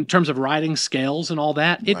 In terms of writing scales and all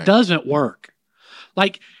that, it doesn't work.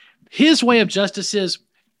 Like, his way of justice is,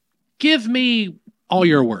 give me all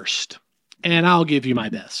your worst, and I'll give you my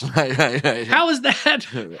best. Right. How is that?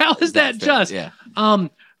 How is that just? Yeah.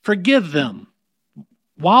 Forgive them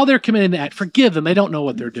while they're committing the act. Forgive them. They don't know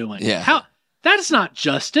what they're doing. Yeah. How? That's not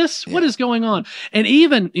justice. Yeah. What is going on? And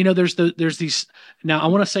even, there's these. Now, I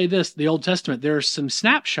want to say this: the Old Testament, there's some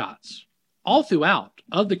snapshots all throughout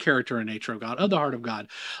of the character and nature of God, of the heart of God.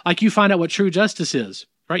 Like, you find out what true justice is.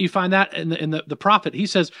 Right, you find that in the prophet. He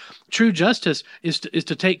says true justice is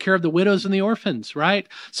to take care of the widows and the orphans. Right.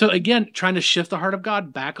 So again, trying to shift the heart of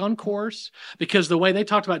God back on course, because the way they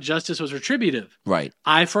talked about justice was retributive. Right.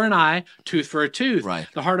 Eye for an eye, tooth for a tooth. Right.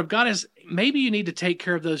 The heart of God is, maybe you need to take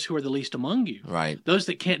care of those who are the least among you. Right. Those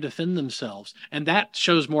that can't defend themselves, and that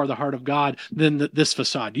shows more of the heart of God than this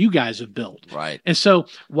facade you guys have built. Right. And so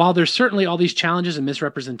while there's certainly all these challenges and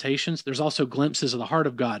misrepresentations, there's also glimpses of the heart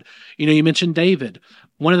of God. You mentioned David.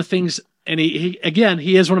 One of the things, and he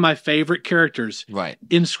is one of my favorite characters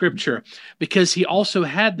in Scripture, because he also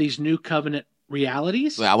had these new covenant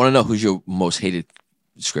realities. Well, I want to know who's your most hated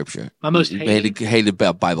Scripture. My most hated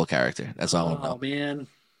Bible character. That's all I want to know. Oh, man.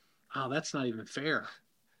 Oh, that's not even fair.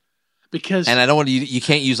 Because, and I don't want to. You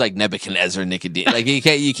can't use like Nebuchadnezzar, Nicodemus. Like you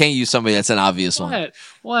can't use somebody that's an obvious one.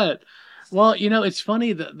 What? Well, it's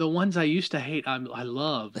funny, the ones I used to hate, I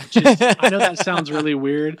love. I know that sounds really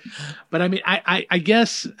weird, but I mean, I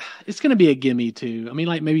guess it's going to be a gimme too. I mean,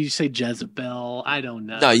 like maybe you say Jezebel. I don't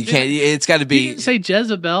know. No, you can't. It's got to be. You didn't say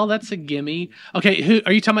Jezebel. That's a gimme. Okay, who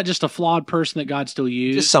are you talking about? Just a flawed person that God still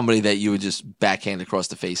used? Just somebody that you would just backhand across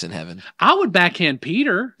the face in heaven. I would backhand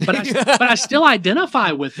Peter, but I still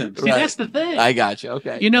identify with him. See, that's the thing. I got you.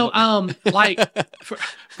 Okay. Like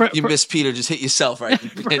you miss Peter, just hit yourself, right?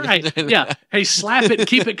 Right. Yeah. Hey, slap it and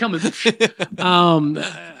keep it coming.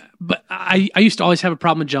 But I used to always have a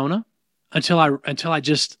problem with Jonah until I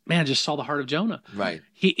just saw the heart of Jonah. Right.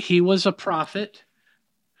 He was a prophet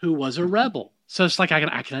who was a rebel. So it's like I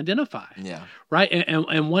can identify. Yeah. Right.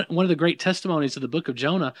 And one of the great testimonies of the book of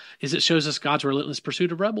Jonah is it shows us God's relentless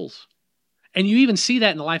pursuit of rebels. And you even see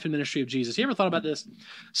that in the life and ministry of Jesus. You ever thought about this?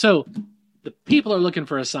 So the people are looking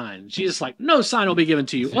for a sign. Jesus is like, no sign will be given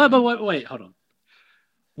to you. Wait, hold on.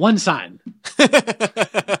 One sign.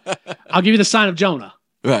 I'll give you the sign of Jonah.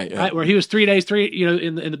 Right. Where he was 3 days,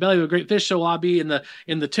 in the belly of a great fish. So I'll be in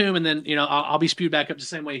the tomb, and then I'll be spewed back up the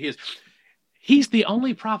same way he is. He's the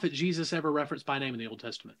only prophet Jesus ever referenced by name in the Old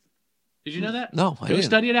Testament. Did you know that? No, I didn't. Go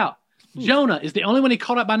study it out. Jonah is the only one he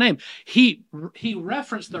called out by name. He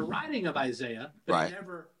referenced the writing of Isaiah, but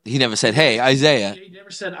he never said, "Hey, Isaiah." He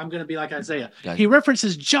never said, "I'm going to be like Isaiah." Gotcha. He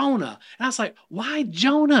references Jonah, and I was like, "Why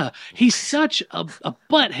Jonah? He's such a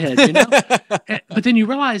butthead." But then you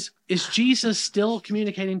realize, is Jesus still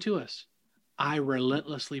communicating to us? I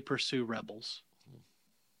relentlessly pursue rebels.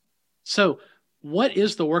 So, what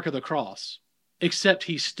is the work of the cross? Except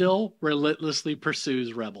he still relentlessly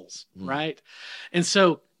pursues rebels, right? And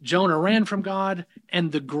so Jonah ran from God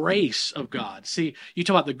and the grace of God. See, you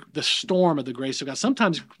talk about the storm of the grace of God.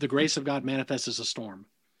 Sometimes the grace of God manifests as a storm,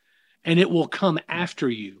 and it will come after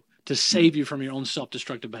you to save you from your own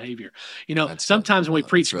self-destructive behavior. Sometimes when we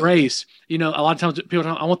preach grace, a lot of times people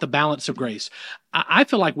talk, I want the balance of grace. I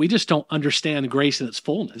feel like we just don't understand grace in its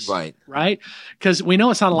fullness. Right? Because we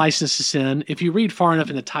know it's not a license to sin. If you read far enough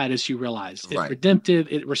into Titus, you realize it's redemptive.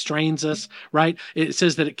 It restrains us, right? It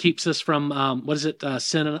says that it keeps us from,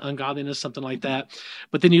 sin and ungodliness, something like that.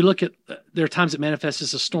 But then you look at, there are times it manifests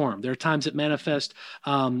as a storm. There are times it manifests,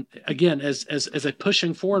 again, as a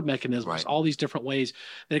pushing forward mechanism. Right. All these different ways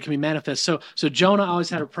that it can be manifest. So Jonah I always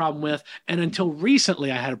had a problem with, and until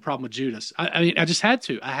recently I had a problem with Judas. I mean, I just had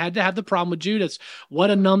to. I had to have the problem with Judas. What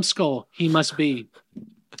a numbskull he must be,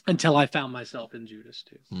 until I found myself in Judas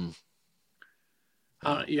too.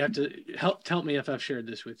 You have to tell me if I've shared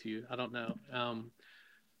this with you. I don't know.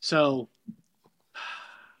 So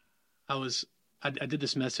I did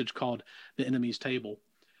this message called The Enemy's Table,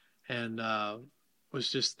 and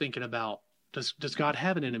was just thinking about, does God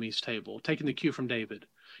have an enemy's table? Taking the cue from David.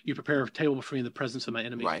 You prepare a table before me in the presence of my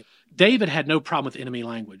enemies. Right. David had no problem with enemy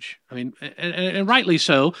language. I mean, and rightly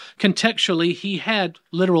so. Contextually, he had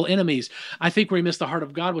literal enemies. I think where he missed the heart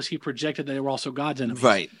of God was he projected that they were also God's enemies.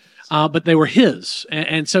 Right. but they were his.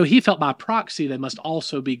 And so he felt by proxy they must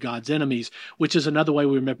also be God's enemies, which is another way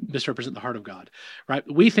we misrepresent the heart of God, right?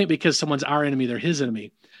 We think because someone's our enemy, they're his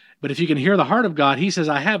enemy. But if you can hear the heart of God, he says,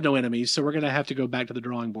 I have no enemies, so we're going to have to go back to the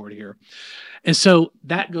drawing board here. And so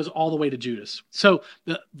that goes all the way to Judas. So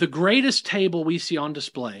the greatest table we see on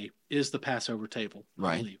display is the Passover table,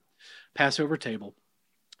 I believe. Passover table.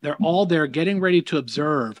 They're all there getting ready to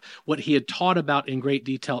observe what he had taught about in great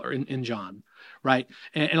detail in John, right?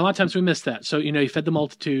 And a lot of times we miss that. So, he fed the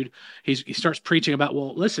multitude. He starts preaching about,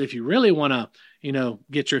 well, listen, if you really want to,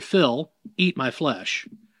 get your fill, eat my flesh.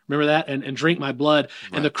 Remember that? And drink my blood.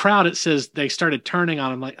 Right. And the crowd, it says, they started turning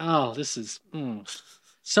on him like, oh, this is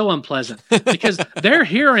so unpleasant. Because they're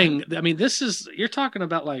hearing, you're talking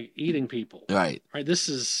about like eating people. Right. Right. This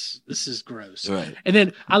is gross. Right. And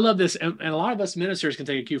then I love this. And a lot of us ministers can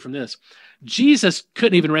take a cue from this. Jesus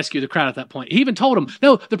couldn't even rescue the crowd at that point. He even told them,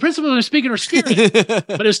 no, the principles of speaking are scary.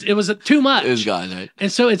 But it was too much. It was God, right?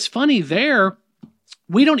 And so it's funny there.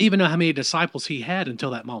 We don't even know how many disciples he had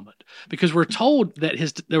until that moment, because we're told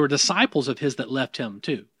that there were disciples of his that left him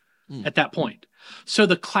too at that point. So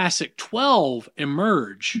the classic 12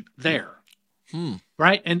 emerge there,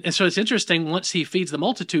 right? And so it's interesting, once he feeds the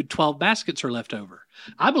multitude, 12 baskets are left over.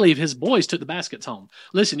 I believe his boys took the baskets home.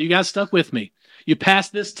 Listen, you guys stuck with me. You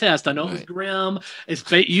passed this test. I know it was grim.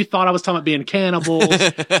 You thought I was talking about being cannibals.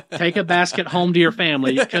 Take a basket home to your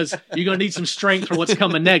family, because you're going to need some strength for what's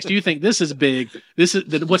coming next. You think this is big.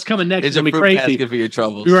 What's coming next is going to be crazy. Basket for your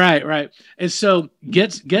troubles. Right. And so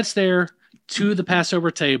gets there to the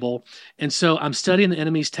Passover table. And so I'm studying the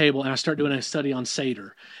enemy's table, and I start doing a study on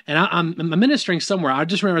Seder. And I'm ministering somewhere. I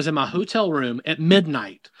just remember I was in my hotel room at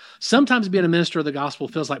midnight. Sometimes being a minister of the gospel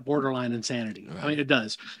feels like borderline insanity. Right. I mean, it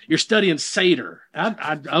does. You're studying Seder.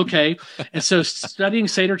 Okay. And so studying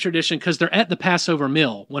Seder tradition, because they're at the Passover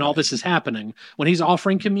meal when all this is happening. When he's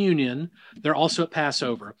offering communion, they're also at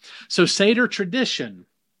Passover. So Seder tradition,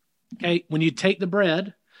 okay, when you take the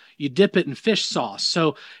bread, you dip it in fish sauce.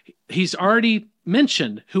 So he's already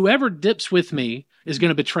mentioned, whoever dips with me is going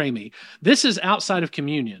to betray me. This is outside of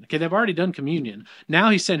communion. Okay, they've already done communion.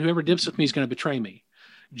 Now he's saying, whoever dips with me is going to betray me.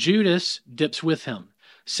 Judas dips with him.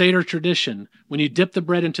 Seder tradition, when you dip the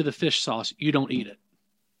bread into the fish sauce, you don't eat it.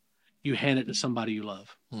 You hand it to somebody you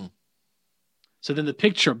love. So then the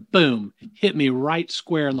picture, boom, hit me right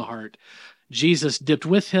square in the heart. Jesus dipped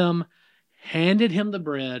with him, handed him the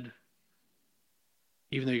bread.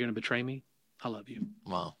 Even though you're going to betray me, I love you.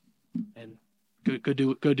 Wow. And go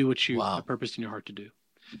do what you have purposed in your heart to do.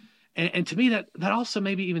 And to me, that also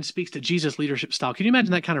maybe even speaks to Jesus' leadership style. Can you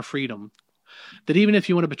imagine that kind of freedom? That even if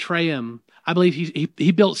you want to betray him, I believe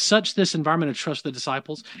he built such this environment of trust with the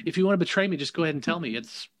disciples. If you want to betray me, just go ahead and tell me. It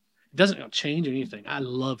doesn't change anything. I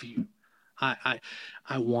love you. I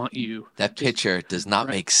want you. That picture does not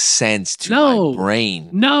make sense to my brain.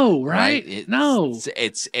 No, right? It's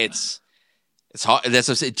hard.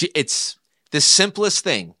 It's the simplest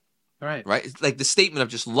thing. Right. It's like the statement of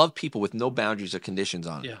just love people with no boundaries or conditions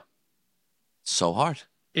on it. Yeah. It's so hard.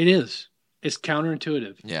 It is. It's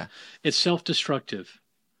counterintuitive. Yeah. It's self-destructive.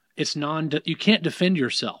 It's you can't defend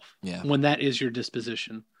yourself when that is your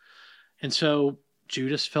disposition. And so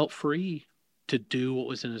Judas felt free to do what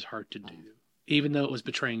was in his heart to do, even though it was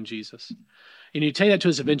betraying Jesus. And you take that to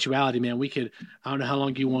its eventuality, man, I don't know how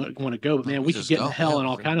long you want to go, but man, we could get in hell and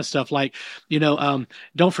all kind of stuff. Like,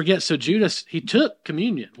 don't forget, so Judas, he took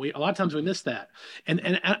communion. A lot of times we miss that.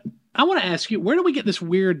 And I want to ask you, where do we get this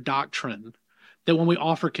weird doctrine that when we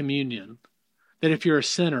offer communion, that if you're a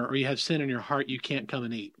sinner or you have sin in your heart, you can't come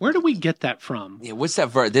and eat? Where do we get that from? Yeah, what's that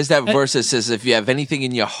verse? There's that verse that says if you have anything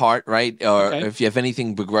in your heart, right? Or if you have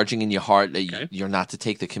anything begrudging in your heart, that you're not to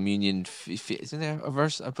take the communion. Isn't there a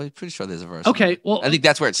verse? I'm pretty sure there's a verse. Okay, well, I think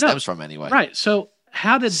that's where it stems from anyway. Right. So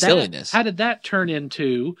how did that turn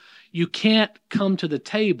into you can't come to the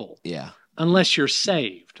table unless you're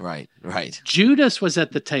saved? Right. Judas was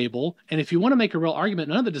at the table, and if you want to make a real argument,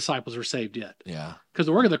 none of the disciples were saved yet. Yeah. Because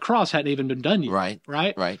the work of the cross hadn't even been done yet.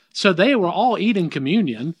 Right. So they were all eating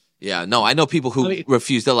communion. Yeah, no, I know people who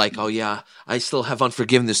refuse. They're like, oh, yeah, I still have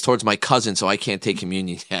unforgiveness towards my cousin, so I can't take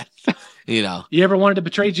communion yet. You ever wanted to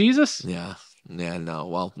betray Jesus? Yeah, no.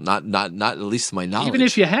 Well, not at least to my knowledge. Even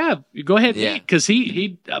if you have, you go ahead and eat, because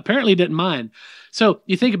he apparently didn't mind. So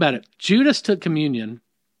you think about it. Judas took communion,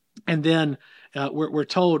 and then we're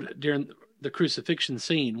told during the crucifixion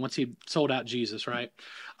scene, once he sold out Jesus, right?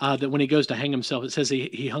 That when he goes to hang himself, it says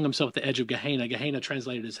he hung himself at the edge of Gehenna. Gehenna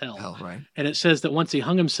translated as hell. Hell, right. And it says that once he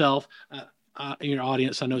hung himself, your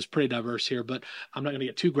audience I know is pretty diverse here, but I'm not going to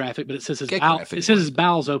get too graphic, but it says his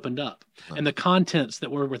bowels opened up and the contents that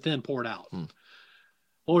were within poured out.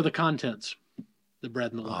 What were the contents? the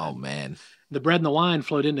bread and the wine. Oh, man. The bread and the wine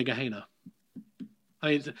flowed into Gehenna. I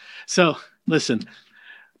mean, so listen,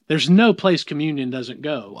 there's no place communion doesn't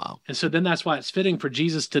go. Wow. And so then that's why it's fitting for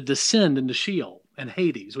Jesus to descend into Sheol and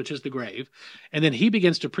Hades, which is the grave. And then he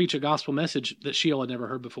begins to preach a gospel message that Sheol had never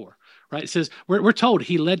heard before, right? It says, we're told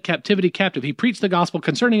he led captivity captive. He preached the gospel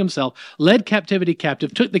concerning himself, led captivity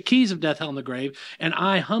captive, took the keys of death, hell, and the grave. And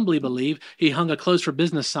I humbly believe he hung a closed for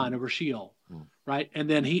business sign over Sheol. Right. And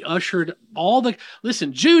then he ushered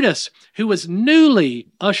Judas, who was newly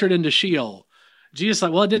ushered into Sheol. Jesus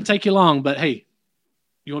like, well, it didn't take you long, but hey,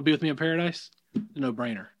 you want to be with me in paradise? No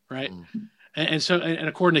brainer. Right. And so,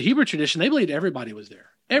 according to Hebrew tradition, they believed everybody was there.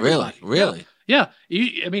 Everybody. Really? Yeah.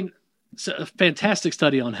 It's a fantastic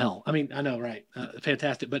study on hell. I mean, I know, right?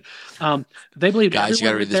 Fantastic. But they believed guys, you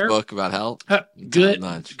got to read this there. book about hell.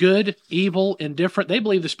 Good, evil, indifferent. They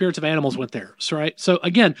believe the spirits of animals went there. So, right. So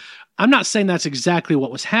again, I'm not saying that's exactly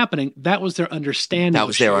what was happening. That was their understanding. That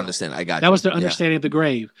was their understanding. I got you. That was their understanding of the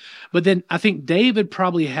grave. But then I think David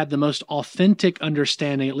probably had the most authentic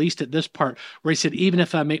understanding, at least at this part, where he said, even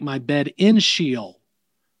if I make my bed in Sheol,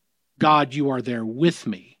 God, you are there with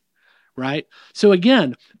me. Right? So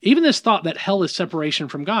again, even this thought that hell is separation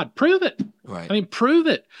from God, prove it. Right. I mean, prove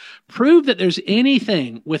it. Prove that there's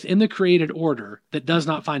anything within the created order that does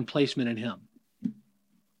not find placement in him.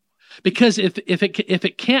 Because if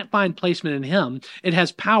it can't find placement in him, it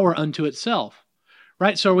has power unto itself.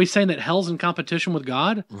 Right? So are we saying that hell's in competition with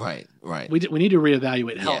God? Right. We need to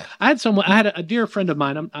reevaluate hell. Yeah. I had a dear friend of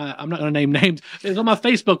mine. I'm not going to name names. It's on my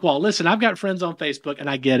Facebook wall. Listen, I've got friends on Facebook, and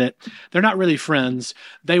I get it. They're not really friends.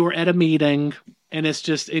 They were at a meeting, and it's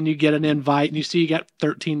just, and you get an invite, and you see you got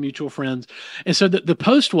 13 mutual friends. And so the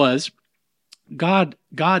post was, God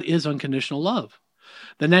is unconditional love.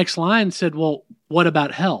 The next line said, well, what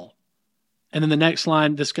about hell? And then the next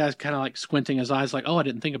line, this guy's kind of like squinting his eyes like, oh, I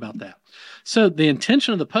didn't think about that. So the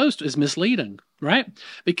intention of the post is misleading, right?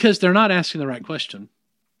 Because they're not asking the right question.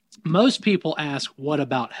 Most people ask, what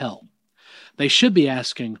about hell? They should be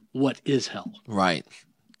asking, what is hell? Right.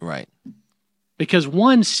 Because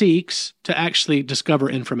one seeks to actually discover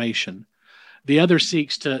information. The other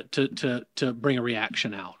seeks to bring a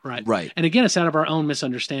reaction out, right? Right. And again, it's out of our own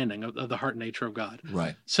misunderstanding of the heart and nature of God.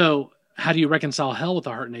 Right. So how do you reconcile hell with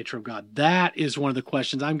the heart and nature of God? That is one of the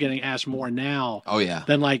questions I'm getting asked more now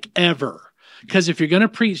than like ever. Because if you're going to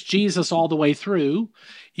preach Jesus all the way through,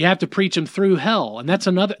 you have to preach him through hell. And that's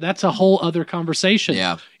a whole other conversation.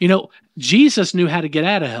 Yeah. Jesus knew how to get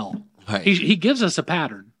out of hell. Right. He gives us a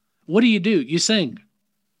pattern. What do? You sing.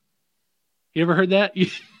 You ever heard that?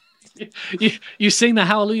 You sing the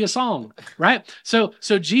Hallelujah song, right? So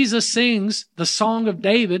Jesus sings the Song of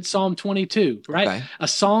David, Psalm 22, right? Okay. A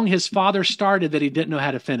song his father started that he didn't know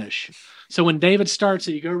how to finish. So when David starts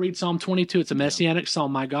it, you go read Psalm 22. It's a messianic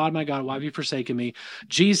psalm. My God, why have you forsaken me?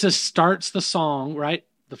 Jesus starts the song, right?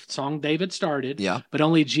 The song David started, but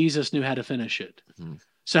only Jesus knew how to finish it. Mm-hmm.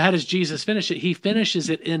 So how does Jesus finish it? He finishes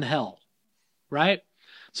it in hell, right?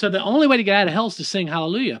 So the only way to get out of hell is to sing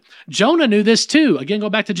hallelujah. Jonah knew this too. Again, go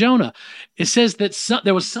back to Jonah. It says that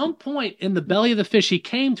there was some point in the belly of the fish, he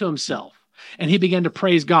came to himself and he began to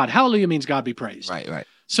praise God. Hallelujah means God be praised. Right.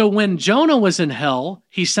 So when Jonah was in hell,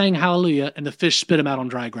 he sang hallelujah and the fish spit him out on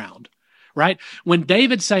dry ground, right? When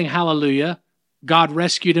David sang hallelujah, God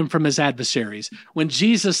rescued him from his adversaries. When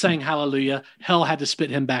Jesus sang hallelujah, hell had to spit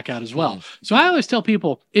him back out as well. So I always tell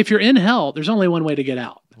people, if you're in hell, there's only one way to get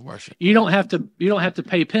out. Worship. You don't have to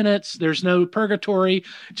pay penance. There's no purgatory.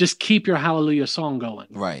 Just keep your hallelujah song going.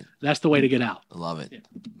 Right. That's the way to get out. I love it. Yeah.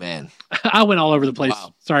 Man. I went all over the place.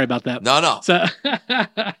 Wow. Sorry about that. No. So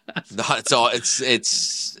No,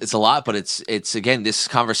 it's a lot, but it's again, this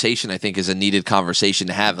conversation I think is a needed conversation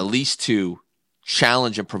to have, at least to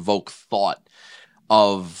challenge and provoke thought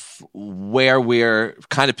of where we're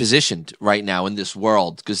kind of positioned right now in this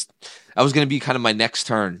world, because that was going to be kind of my next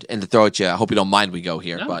turn and to throw at you. I hope you don't mind we go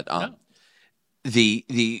here, no.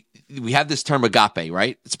 We have this term agape,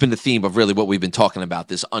 right? It's been the theme of really what we've been talking about,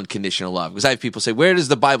 this unconditional love. Because I have people say, where does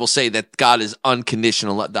the Bible say that God is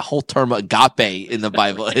unconditional love? The whole term agape in the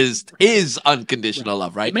Bible is unconditional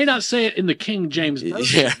love, right? It may not say it in the King James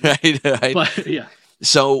version. Yeah, right. But yeah.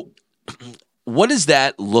 So what does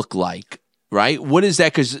that look like? Right? What is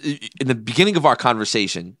that? Because in the beginning of our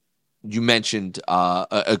conversation, you mentioned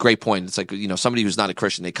a great point. It's like, somebody who's not a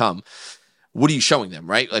Christian, they come. What are you showing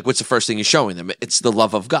them, right? Like, what's the first thing you're showing them? It's the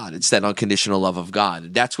love of God. It's that unconditional love of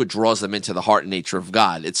God. That's what draws them into the heart and nature of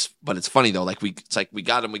God. But it's funny though. It's like we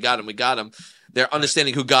got him. They're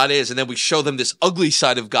understanding who God is, and then we show them this ugly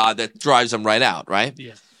side of God that drives them right out, right?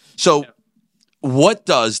 Yeah. So, what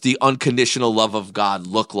does the unconditional love of God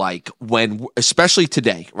look like when, especially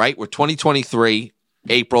today, right? We're 2023,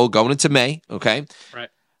 April, going into May, okay? Right.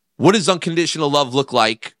 What does unconditional love look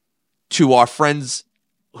like to our friends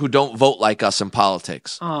who don't vote like us in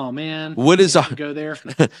politics? Oh man, what is our go there?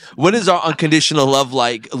 what does our unconditional love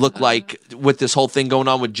look like with this whole thing going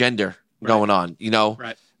on with gender going on? You know,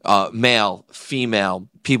 right. Male, female,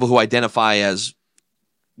 people who identify as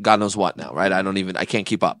God knows what now, right? I can't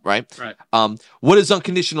keep up, right? Right. What does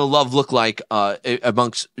unconditional love look like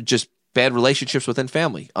amongst just bad relationships within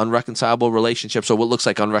family, unreconcilable relationships, or what looks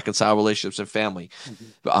like unreconcilable relationships in family?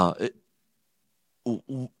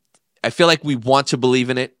 I feel like we want to believe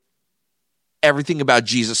in it. Everything about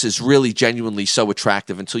Jesus is really genuinely so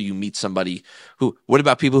attractive until you meet somebody who, what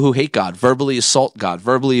about people who hate God, verbally assault God,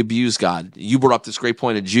 verbally abuse God? You brought up this great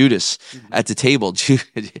point of Judas at the table.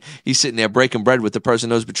 He's sitting there breaking bread with the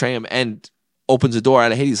person who's betraying him and opens the door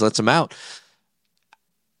out of Hades, lets him out.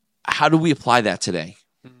 How do we apply that today?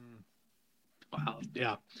 Wow.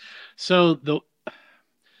 Yeah. So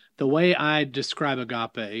the way I describe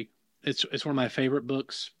agape, it's one of my favorite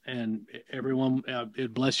books, and everyone,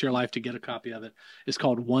 it'd bless your life to get a copy of it. It's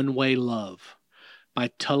called One Way Love by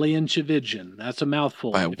Tullian Tchividjian. That's a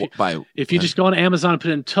mouthful. If you just go on Amazon and put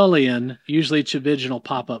in Tullian, usually Tchividjian will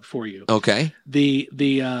pop up for you. Okay. The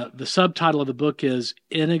subtitle of the book is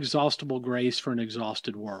Inexhaustible Grace for an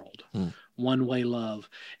Exhausted World. One Way Love.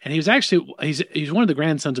 And he's one of the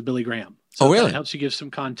grandsons of Billy Graham. So really? That helps you give some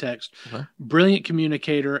context. Brilliant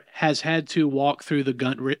communicator, has had to walk through the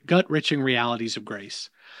gut-wrenching realities of grace.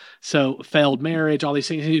 So failed marriage, all these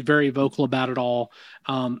things. He's very vocal about it all.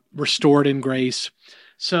 Restored in grace.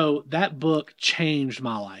 So that book changed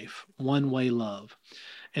my life. One Way Love.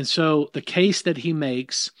 And so the case that he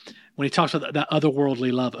makes when he talks about that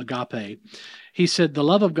otherworldly love, agape, he said the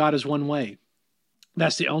love of God is one way.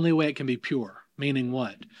 That's the only way it can be pure. Meaning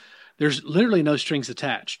what? There's literally no strings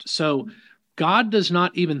attached. So God does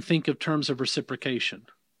not even think of terms of reciprocation,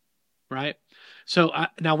 right? So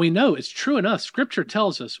now we know it's true enough. Scripture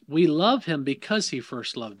tells us we love him because he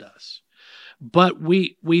first loved us. But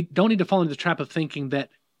we don't need to fall into the trap of thinking that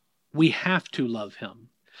we have to love him.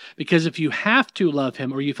 Because if you have to love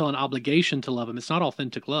him or you feel an obligation to love him, it's not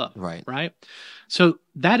authentic love, right? So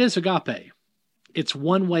that is agape. It's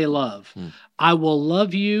one-way love. I will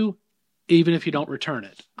love you even if you don't return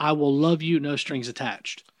it. I will love you, no strings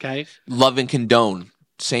attached, okay? Love and condone,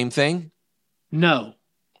 same thing? No.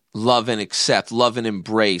 Love and accept, love and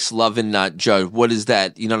embrace, love and not judge. What is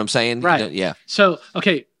that? You know what I'm saying? Right. Yeah. So,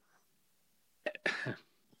 okay.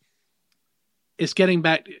 It's getting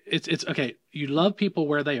back, it's okay. You love people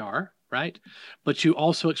where they are, right? But you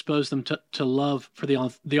also expose them to love for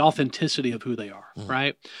the authenticity of who they are,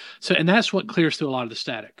 right? So, and that's what clears through a lot of the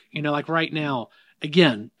static. You know, like right now,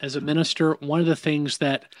 again, as a minister, one of the things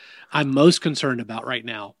that I'm most concerned about right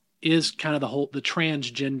now is kind of the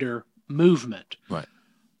transgender movement. Right.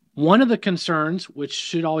 One of the concerns, which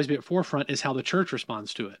should always be at forefront, is how the church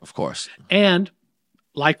responds to it. Of course. And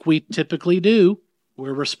like we typically do,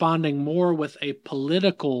 we're responding more with a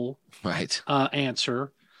political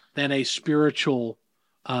answer than a spiritual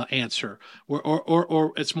answer,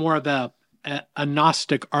 or it's more of a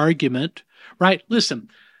Gnostic argument, right? Listen,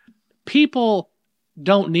 people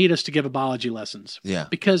don't need us to give biology lessons,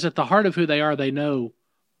 because at the heart of who they are, they know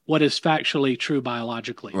what is factually true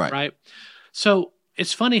biologically, right? So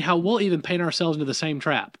it's funny how we'll even paint ourselves into the same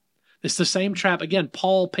trap. It's the same trap. Again,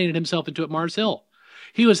 Paul painted himself into at Mars Hill.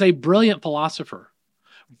 He was a brilliant philosopher,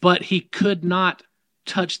 but he could not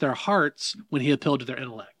touch their hearts when he appealed to their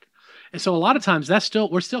intellect. And so a lot of times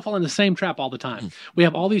we're still falling in the same trap all the time. We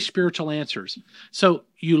have all these spiritual answers. So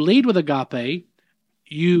you lead with agape,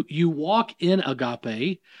 you walk in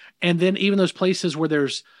agape, and then even those places where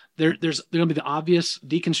there's going to be the obvious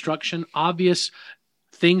deconstruction, obvious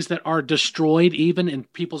things that are destroyed even in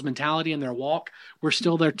people's mentality and their walk, we're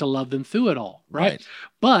still there to love them through it all, right?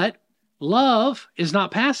 But love is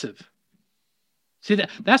not passive. See,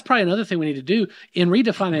 that's probably another thing we need to do. In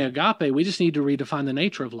redefining agape, we just need to redefine the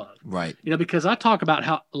nature of love. Right. You know, because I talk about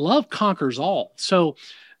how love conquers all. So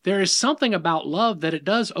there is something about love that it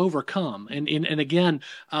does overcome. And again,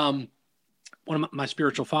 one of my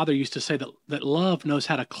spiritual father used to say that love knows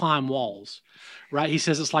how to climb walls, right? He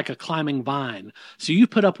says it's like a climbing vine. So you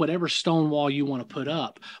put up whatever stone wall you want to put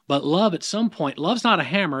up, but love at some point, love's not a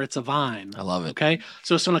hammer, it's a vine. I love it. Okay?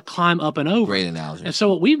 So it's going to climb up and over. Great analogy. And so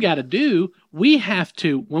what we've got to do, we have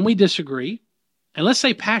to, when we disagree, and let's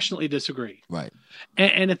say passionately disagree. Right.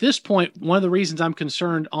 And at this point, one of the reasons I'm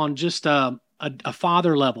concerned on just a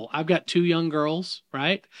father level, I've got 2 young girls,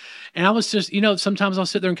 right? And I was just, sometimes I'll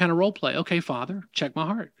sit there and kind of role play. Okay, Father, check my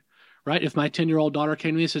heart, right? If my 10-year-old daughter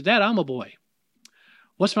came to me and says, Dad, I'm a boy,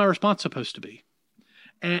 what's my response supposed to be?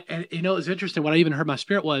 And it's interesting. What I even heard my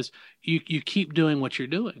spirit was, you keep doing what you're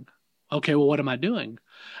doing. Okay, well, what am I doing?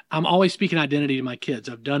 I'm always speaking identity to my kids.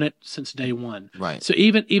 I've done it since day one. Right. So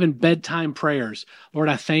even bedtime prayers, Lord,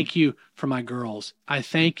 I thank you for my girls. I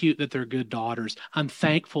thank you that they're good daughters. I'm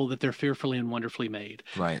thankful that they're fearfully and wonderfully made.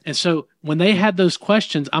 Right. And so when they had those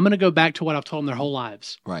questions, I'm going to go back to what I've told them their whole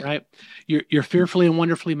lives. Right. You're fearfully and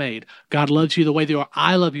wonderfully made. God loves you the way that you are.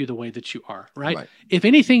 I love you the way that you are. Right. If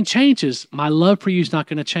anything changes, my love for you is not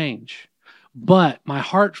going to change. But my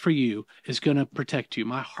heart for you is going to protect you.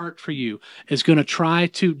 My heart for you is going to try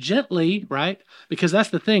to gently, right? Because that's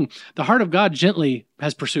the thing. The heart of God gently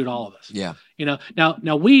has pursued all of us. Yeah.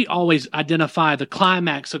 Now we always identify the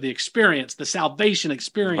climax of the experience, the salvation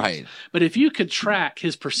experience. Right. But if you could track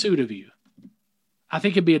his pursuit of you, I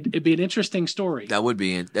think it'd be an interesting story. That would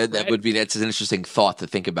be that's an interesting thought to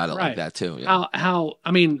think about it like that too. Yeah. How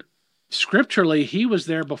scripturally, he was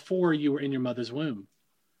there before you were in your mother's womb.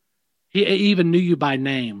 He even knew you by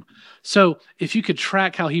name. So if you could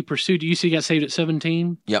track how he pursued you, you see he got saved at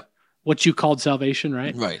 17? Yep. What you called salvation,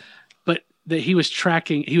 right? Right. But that he was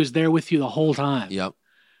tracking, he was there with you the whole time. Yep.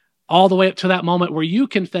 All the way up to that moment where you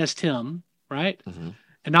confessed him, right? Mm-hmm.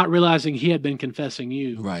 And not realizing he had been confessing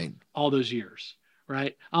you all those years,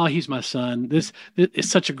 right? Oh, he's my son. This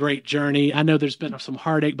is such a great journey. I know there's been some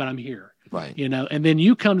heartache, but I'm here. Right. And then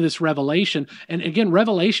you come to this revelation. And again,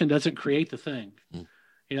 revelation doesn't create the thing. Mm.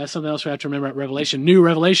 That's something else we have to remember about revelation. New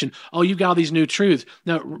revelation. Oh, you've got all these new truths.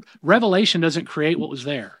 No, revelation doesn't create what was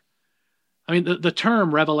there. I mean, the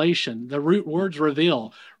term revelation, the root words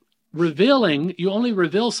reveal. Revealing, you only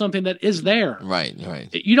reveal something that is there. Right.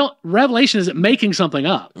 Revelation isn't making something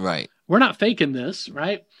up. Right. We're not faking this,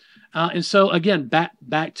 right? And so, again,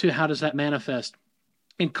 back to how does that manifest?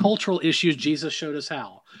 In cultural issues, Jesus showed us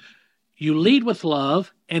how. You lead with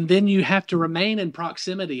love, and then you have to remain in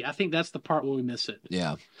proximity. I think that's the part where we miss it.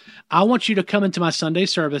 Yeah. I want you to come into my Sunday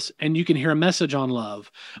service, and you can hear a message on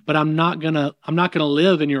love, but I'm not gonna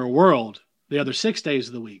live in your world the other 6 days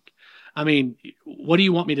of the week. I mean, what do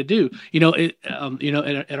you want me to do?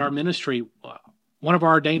 At our ministry, one of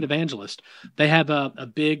our ordained evangelists, they have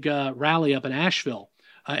a big rally up in Asheville.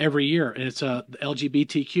 Every year, and it's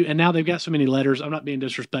LGBTQ, and now they've got so many letters. I'm not being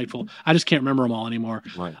disrespectful. I just can't remember them all anymore.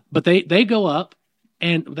 Right. But they go up,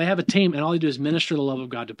 and they have a team, and all they do is minister the love of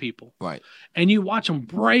God to people. Right. And you watch them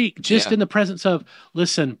break just in the presence of,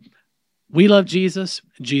 listen, we love Jesus.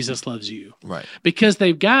 Jesus loves you. Right. Because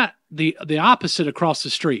they've got the opposite across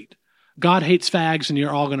the street. God hates fags, and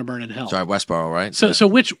you're all going to burn in hell. Sorry, Westboro, right? So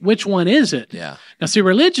which one is it? Yeah. Now, see,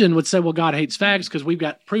 religion would say, well, God hates fags because we've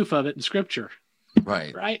got proof of it in Scripture.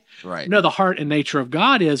 Right. No, the heart and nature of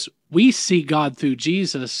God is we see God through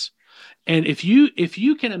Jesus. And if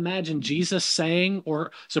you can imagine Jesus saying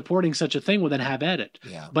or supporting such a thing, well, then have at it.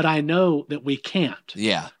 Yeah. But I know that we can't.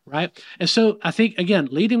 Yeah. Right. And so I think, again,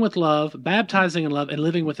 leading with love, baptizing in love, and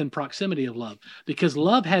living within proximity of love, because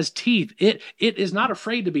love has teeth. It is not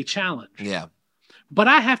afraid to be challenged. Yeah. But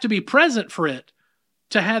I have to be present for it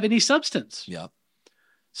to have any substance. Yeah.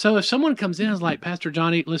 So if someone comes in and is like, Pastor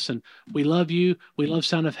Johnny, listen, we love you. We love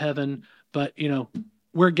Sound of Heaven, but,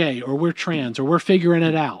 we're gay or we're trans or we're figuring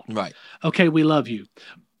it out. Right. Okay, we love you.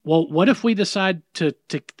 Well, what if we decide to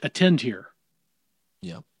attend here?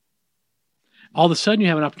 Yeah. All of a sudden you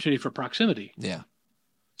have an opportunity for proximity. Yeah.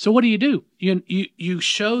 So what do? You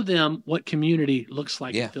show them what community looks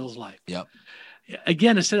like and feels like. Yep.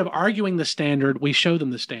 Again, instead of arguing the standard, we show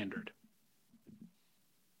them the standard.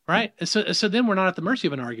 Right? So then we're not at the mercy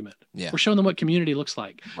of an argument. Yeah. We're showing them what community looks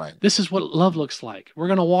like. Right. This is what love looks like. We're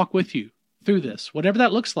going to walk with you through this, whatever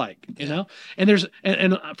that looks like, you know? And there's,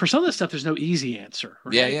 and for some of this stuff, there's no easy answer.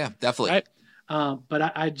 Right? Yeah, definitely. Right?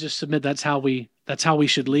 But I just submit that's how we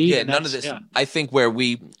should lead. Yeah, none of this. Yeah. I think where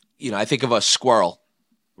I think of a squirrel,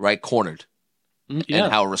 right? Cornered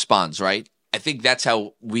and how it responds, right? I think that's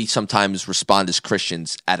how we sometimes respond as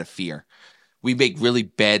Christians out of fear. We make really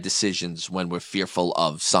bad decisions when we're fearful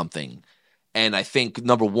of something. And I think,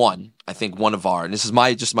 number one, and this is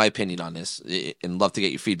just my opinion on this, and love to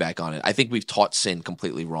get your feedback on it. I think we've taught sin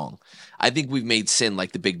completely wrong. I think we've made sin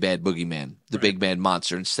like the big bad boogeyman, the big bad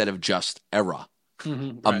monster, instead of just error,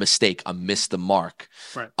 a mistake, a miss the mark,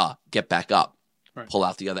 get back up. Right. Pull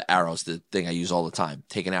out the other arrows, the thing I use all the time.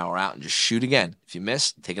 Take an arrow out and just shoot again. If you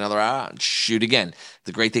miss, take another arrow out and shoot again.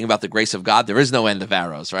 The great thing about the grace of God, there is no end of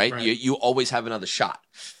arrows, right? You always have another shot.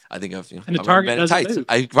 I think of and the target doesn't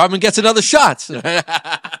move. Robin gets another shot.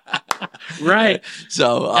 Right.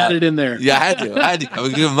 So Got it in there. Yeah, I had to. I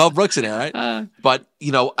was giving Mel Brooks in there, right? But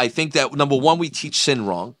I think that number one, we teach sin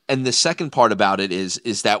wrong, and the second part about it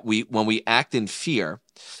is that when we act in fear,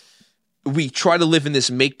 we try to live in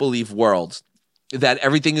this make-believe world that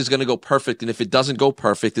everything is going to go perfect, and if it doesn't go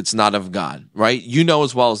perfect, it's not of God, right? You know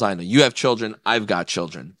as well as I know. You have children. I've got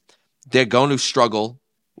children. They're going to struggle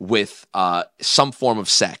with some form of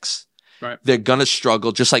sex. Right. They're going to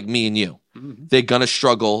struggle just like me and you. Mm-hmm. They're going to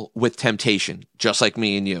struggle with temptation just like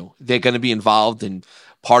me and you. They're going to be involved in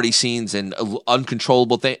party scenes and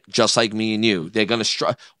uncontrollable things just like me and you. They're going to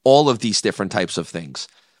struggle all of these different types of things.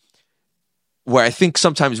 Where I think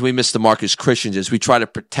sometimes we miss the mark as Christians is we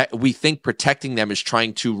think protecting them is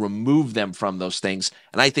trying to remove them from those things.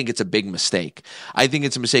 And I think it's a big mistake. I think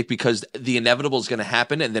it's a mistake because the inevitable is going to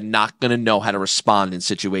happen and they're not going to know how to respond in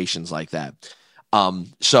situations like that.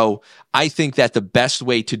 So I think that the best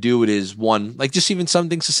way to do it is one, like just even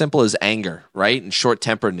something so simple as anger, right? And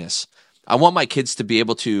short-temperedness. I want my kids to be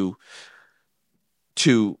able to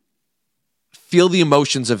feel the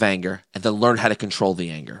emotions of anger and then learn how to control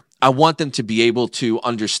the anger. I want them to be able to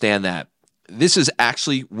understand that this is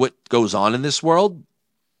actually what goes on in this world,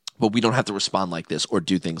 but we don't have to respond like this or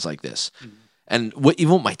do things like this. Mm-hmm. And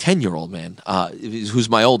even with my 10-year-old, man, who's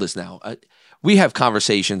my oldest now, we have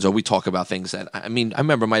conversations or we talk about things that, I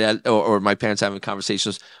remember my dad or my parents having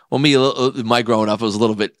conversations. Well, my growing up, I was a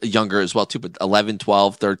little bit younger as well too, but 11,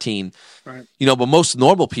 12, 13. Right. But most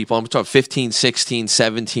normal people, I'm talking 15, 16,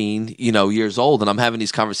 17, years old, and I'm having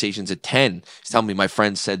these conversations at 10. He's telling me my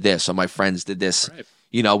friends said this or my friends did this. Right.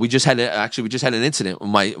 We just had an incident with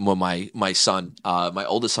my son, my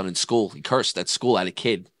oldest son in school. He cursed at school at a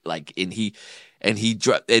kid, but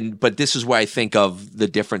this is where I think of the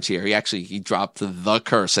difference here. He dropped the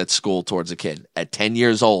curse at school towards a kid at 10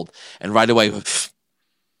 years old, and right away, and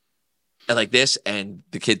like this, and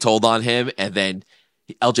the kid told on him, and then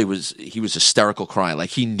LJ was hysterical crying, like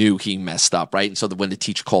he knew he messed up, right? And so when the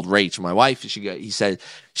teacher called Rach, my wife, she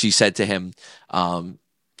said to him,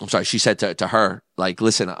 she said to her, like,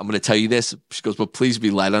 listen, I'm going to tell you this. She goes, but please be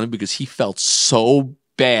light on him because he felt so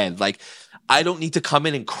bad, like. I don't need to come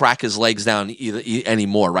in and crack his legs down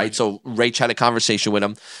anymore, right? So Rach had a conversation with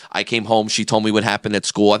him. I came home. She told me what happened at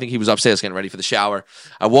school. I think he was upstairs getting ready for the shower.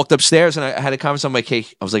 I walked upstairs and I had a conversation. I'm like, hey,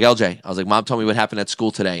 I was like, LJ. I was like, Mom told me what happened at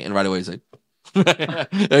school today. And right away he's like,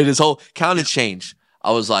 his whole countenance changed.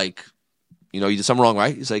 I was like, you did something wrong,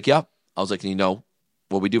 right? He's like, yep. I was like,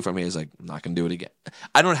 what we do from here? He's like, I'm not going to do it again.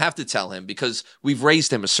 I don't have to tell him because we've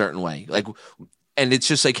raised him a certain way. Like, and it's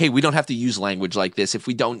just like, hey, we don't have to use language like this if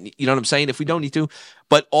we don't, you know what I'm saying? If we don't need to.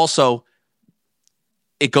 But also,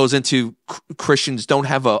 it goes into Christians don't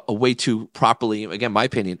have a way to properly, again, my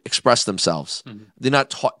opinion, express themselves. Mm-hmm. They're not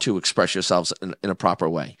taught to express yourselves in a proper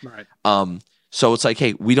way. Right. So it's like,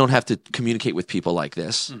 hey, we don't have to communicate with people like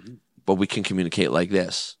this, mm-hmm. but we can communicate like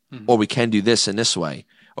this. Mm-hmm. Or we can do this in this way.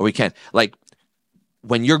 Or we can. Like,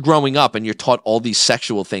 when you're growing up and you're taught all these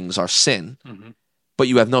sexual things are sin, mm-hmm. but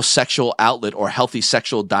you have no sexual outlet or healthy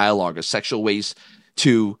sexual dialogue or sexual ways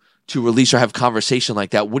to release or have conversation like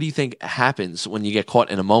that, what do you think happens when you get caught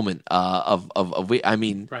in a moment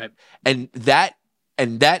right. And that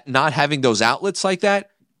not having those outlets like that,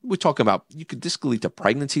 we're talking about, this could lead to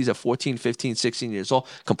pregnancies at 14, 15, 16 years old,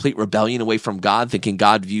 complete rebellion away from God, thinking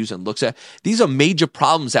God views and looks at. These are major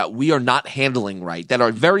problems that we are not handling right, that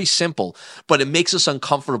are very simple, but it makes us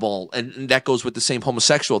uncomfortable. And that goes with the same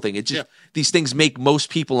homosexual thing. It just, these things make most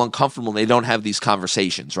people uncomfortable and they don't have these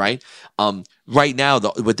conversations, right? Right now,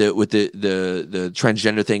 with the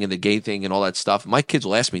transgender thing and the gay thing and all that stuff, my kids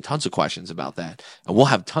will ask me tons of questions about that, and we'll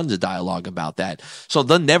have tons of dialogue about that. So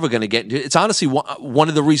they're never going to get. It's honestly one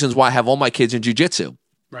of the reasons why I have all my kids in jiu-jitsu.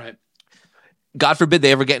 Right. God forbid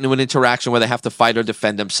they ever get into an interaction where they have to fight or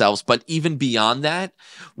defend themselves. But even beyond that,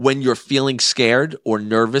 when you're feeling scared or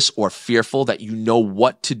nervous or fearful that you know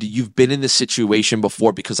what to do, you've been in this situation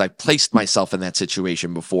before because I placed myself in that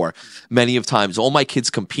situation before many of times. All my kids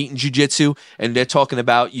compete in jiu-jitsu and they're talking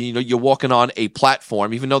about, you're walking on a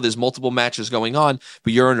platform, even though there's multiple matches going on,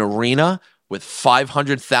 but you're in an arena with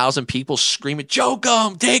 500,000 people screaming, choke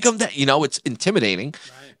them, take them down. It's intimidating.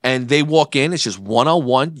 Right. And they walk in, it's just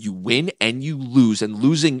one-on-one, you win and you lose. And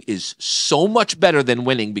losing is so much better than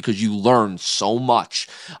winning because you learn so much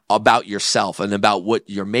about yourself and about what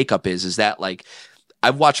your makeup is that, like,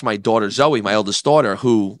 I've watched my daughter Zoe, my eldest daughter,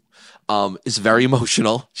 who is very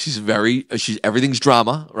emotional. She's everything's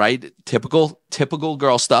drama, right? Typical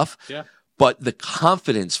girl stuff. Yeah. But the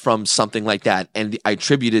confidence from something like that, and I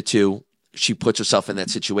attribute it to she puts herself in that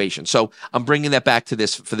situation. So I'm bringing that back to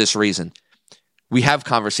this for this reason. We have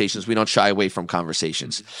conversations. We don't shy away from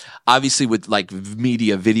conversations. Obviously, with like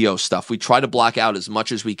media, video stuff, we try to block out as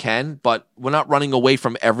much as we can, but we're not running away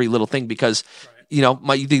from every little thing because, you know,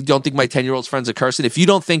 you don't think my 10-year-old's friends are cursing. If you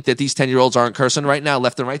don't think that these 10-year-olds aren't cursing right now,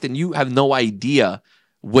 left and right, then you have no idea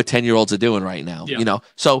what 10-year-olds are doing right now, you know?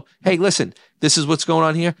 So, hey, listen, this is what's going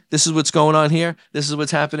on here. This is what's going on here. This is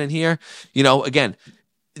what's happening here. You know, again,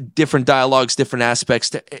 different dialogues, different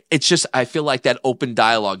aspects. It's just, I feel like that open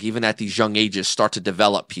dialogue, even at these young ages, start to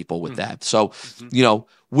develop people with that. So, you know,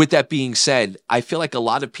 with that being said, I feel like a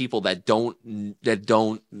lot of people that don't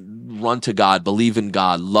run to God, believe in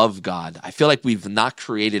God, love God, I feel like we've not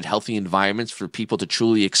created healthy environments for people to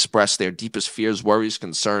truly express their deepest fears, worries,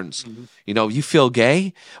 concerns. You know, you feel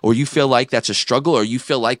gay, or you feel like that's a struggle, or you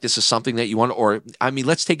feel like this is something that you want, or, I mean,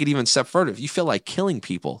 let's take it even a step further. If you feel like killing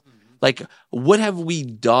people, like, what have we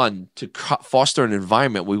done to foster an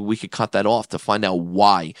environment where we could cut that off to find out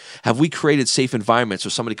why? Have we created safe environments where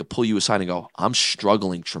somebody could pull you aside and go, I'm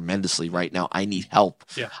struggling tremendously right now. I need help.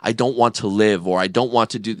 I don't want to live, or I don't want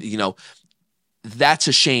to do, you know, that's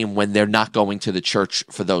a shame when they're not going to the church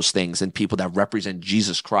for those things and people that represent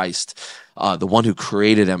Jesus Christ, the one who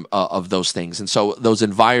created them, of those things. And so those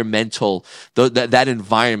environmental, that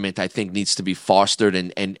environment, I think, needs to be fostered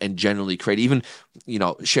and generally created. Even, you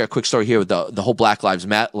know, share a quick story here with the whole Black Lives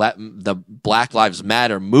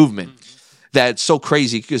Matter movement. That's so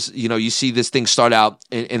crazy because, you know, you see this thing start out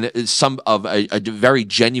in some of a very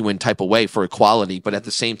genuine type of way for equality, but at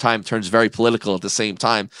the same time turns very political at the same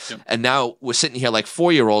time. And now we're sitting here like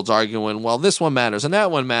 4-year-olds arguing, well, this one matters and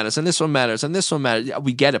that one matters and this one matters and this one matters. Yeah,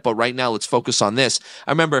 we get it, but right now let's focus on this.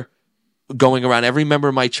 I remember going around every member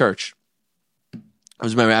of my church. I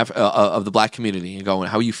was a member of the Black community and going,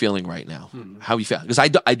 how are you feeling right now? How are you feeling? Because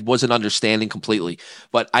I wasn't understanding completely,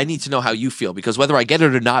 but I need to know how you feel, because whether I get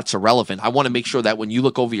it or not, it's irrelevant. I want to make sure that when you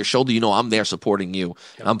look over your shoulder, you know I'm there supporting you.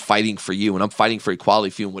 And I'm fighting for you, and I'm fighting for equality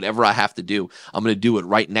for you. And whatever I have to do, I'm going to do it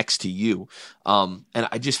right next to you. And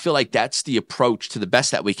I just feel like that's the approach, to the best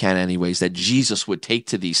that we can anyways, that Jesus would take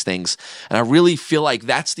to these things. And I really feel like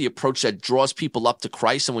that's the approach that draws people up to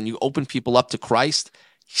Christ. And when you open people up to Christ,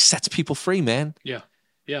 he sets people free, man. Yeah.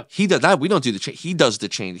 He does that. We don't do the change. He does the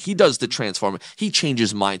change. He does the transforming. He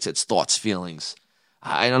changes mindsets, thoughts, feelings.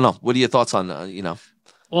 I don't know. What are your thoughts on, you know?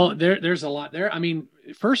 Well, there's a lot there. I mean,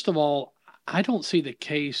 first of all, I don't see the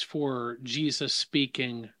case for Jesus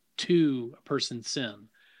speaking to a person's sin.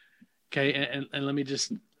 Okay. And let me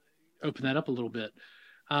just open that up a little bit.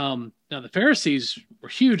 Now the Pharisees were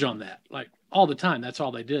huge on that, like all the time. That's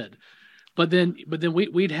all they did. But then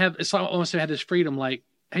we'd have, it's almost had this freedom, like,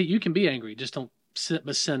 hey, you can be angry, just don't sin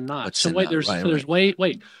not. But so sin wait,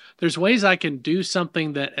 not. there's ways I can do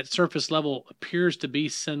something that at surface level appears to be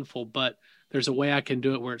sinful, but there's a way I can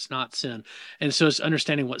do it where it's not sin. And so it's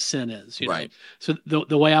understanding what sin is. You know? So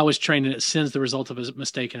the way I was trained in it, sin's the result of a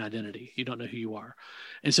mistaken identity. You don't know who you are.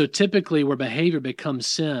 And so typically where behavior becomes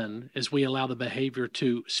sin is we allow the behavior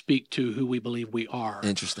to speak to who we believe we are.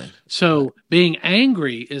 Interesting. So being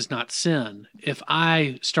angry is not sin. If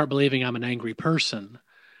I start believing I'm an angry person,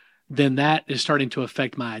 then that is starting to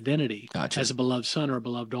affect my identity as a beloved son or a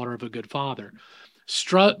beloved daughter of a good father.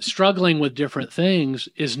 Struggling with different things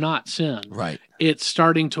is not sin. Right. It's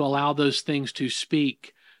starting to allow those things to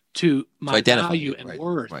speak to my value and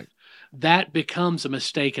worth. Right. That becomes a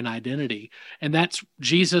mistaken identity. And that's,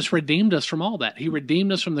 Jesus redeemed us from all that. He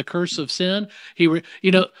redeemed us from the curse of sin.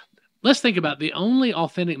 Let's think about it. The only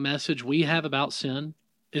authentic message we have about sin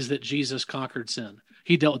is that Jesus conquered sin.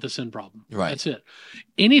 He dealt with the sin problem. Right. That's it.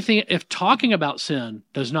 If talking about sin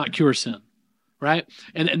does not cure sin, right?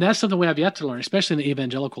 And that's something we have yet to learn, especially in the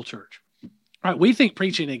evangelical church. Right? We think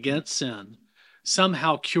preaching against sin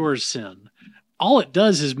somehow cures sin. All it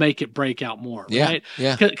does is make it break out more, right?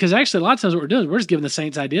 Yeah. Because actually, a lot of times what we're doing is we're just giving the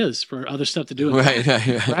saints ideas for other stuff to do.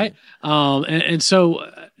 Right. And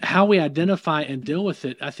so how we identify and deal with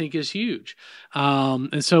it, I think, is huge.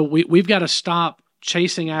 And so we've got to stop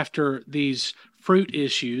chasing after these fruit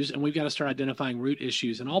issues, and we've got to start identifying root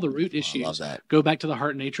issues. And all the root issues go back to the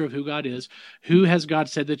heart and nature of who God is. Who has God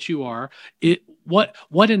said that you are?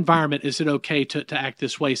 What environment is it okay to act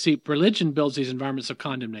this way? See, religion builds these environments of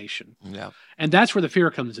condemnation. Yeah. And that's where the fear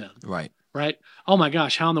comes in. Right. Oh my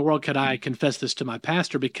gosh, how in the world could I confess this to my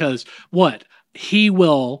pastor? Because what? He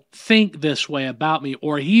will think this way about me,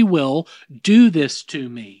 or he will do this to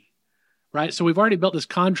me. Right? So we've already built this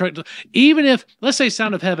contract. Even if, let's say,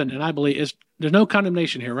 Sound of Heaven, and I believe there's no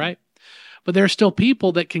condemnation here, right? But there are still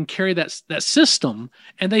people that can carry that system,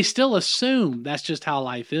 and they still assume that's just how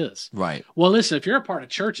life is. Right. Well, listen, if you're a part of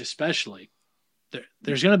church especially,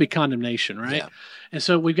 there's going to be condemnation, right? Yeah. And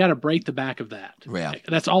so we've got to break the back of that. Yeah.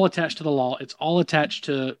 That's all attached to the law. It's all attached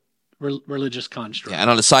to religious construct. Yeah, and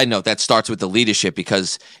on a side note, that starts with the leadership,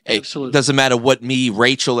 because it doesn't matter what me,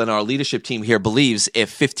 Rachel, and our leadership team here believes. If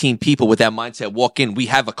 15 people with that mindset walk in, we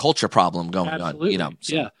have a culture problem going on.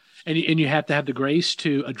 So. Yeah. And you have to have the grace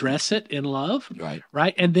to address it in love,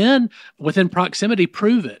 right? And then within proximity,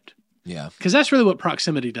 prove it. Yeah. Because that's really what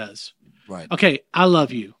proximity does. Right. Okay, I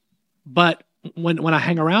love you, but when I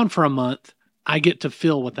hang around for a month, I get to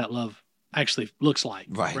feel what that love actually looks like.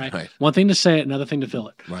 Right. One thing to say it, another thing to feel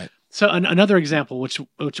it. Right. So another example, which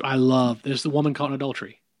I love, is the woman caught in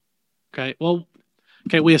adultery. Okay. Well,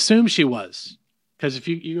 we assume she was, because if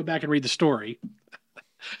you go back and read the story,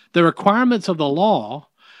 the requirements of the law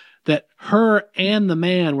that her and the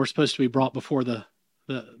man were supposed to be brought before the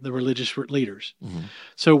religious leaders. Mm-hmm.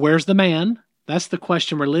 So where's the man? That's the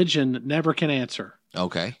question religion never can answer.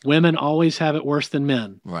 Okay. Women always have it worse than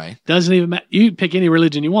men. Right. Doesn't even matter. You pick any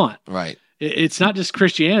religion you want. Right. It's not just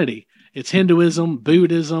Christianity. It's Hinduism,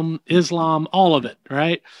 Buddhism, Islam, all of it,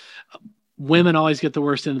 right? Women always get the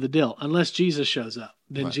worst end of the deal, unless Jesus shows up.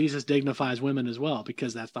 Then Jesus dignifies women as well,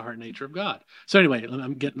 because that's the heart nature of God. So anyway,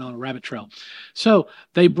 I'm getting on a rabbit trail. So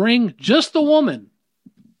they bring just the woman.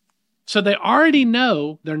 So they already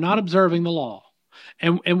know they're not observing the law.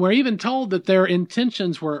 And we're even told that their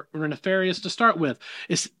intentions were nefarious to start with.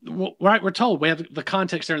 We're told, we have the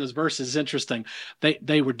context there in those verses is interesting.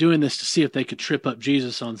 They were doing this to see if they could trip up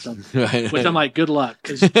Jesus on something, which I'm like, good luck.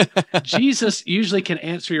 Because Jesus usually can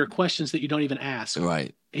answer your questions that you don't even ask.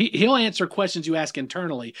 Right. He'll answer questions you ask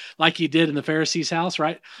internally, like he did in the Pharisee's house,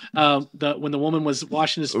 right? When the woman was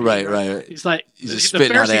washing his feet. Right. He's like, the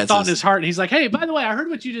Pharisee thought in his heart, and he's like, hey, by the way, I heard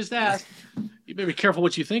what you just asked. You better be careful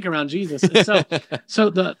what you think around Jesus. And so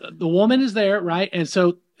the woman is there, right? And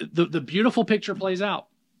so the beautiful picture plays out.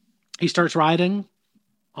 He starts riding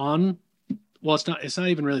on, well, it's not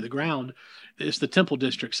even really the ground. It's the temple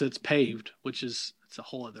district, so it's paved, which is, it's a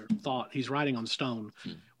whole other thought. He's riding on stone,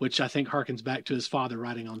 which I think harkens back to his father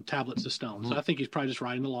riding on tablets of stone. So I think he's probably just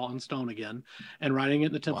writing the law on stone again and writing it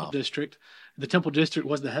in the temple district. The temple district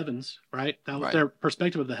was the heavens, right? That was their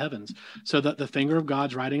perspective of the heavens. So that the finger of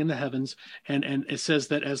God's writing in the heavens. And it says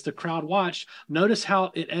that as the crowd watched, notice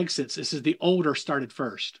how it exits. This is the older started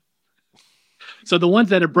first. So the ones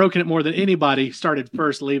that have broken it more than anybody started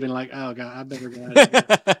first leaving, like, oh God, I better go out of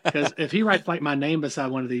here. Because if he writes like my name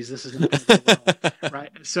beside one of these, this is not going to go well.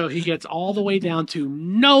 Right? So he gets all the way down to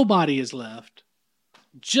nobody is left,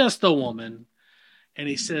 just the woman. And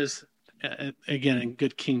he says, again, in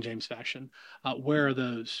good King James fashion, where are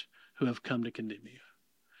those who have come to condemn you?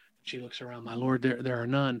 She looks around, my Lord, there are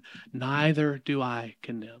none. Neither do I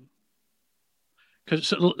condemn.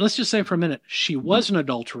 So let's just say for a minute, she was an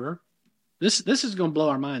adulterer. This is going to blow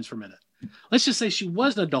our minds for a minute. Let's just say she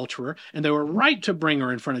was an adulterer, and they were right to bring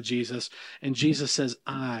her in front of Jesus, and Jesus says,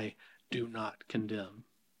 I do not condemn.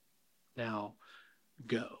 Now,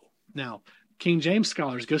 go. Now, King James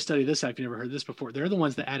scholars, go study this if you've never heard this before. They're the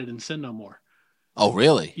ones that added and sin no more. Oh,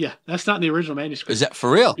 really? Yeah, that's not in the original manuscript. Is that for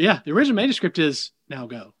real? Yeah, the original manuscript is now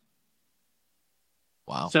go.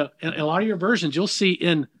 Wow. So in a lot of your versions, you'll see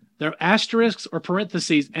in their asterisks or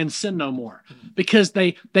parentheses and sin no more, because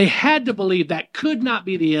they had to believe that could not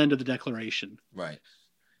be the end of the declaration. Right.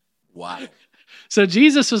 Wow. So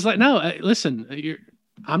Jesus was like, no, listen,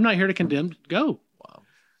 I'm not here to condemn. Go. Wow.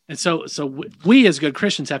 And so we as good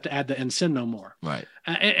Christians have to add the and sin no more. Right.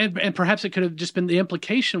 And perhaps it could have just been, the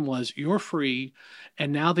implication was you're free,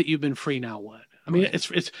 and now that you've been free, now what? I mean,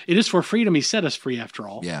 it is for freedom he set us free after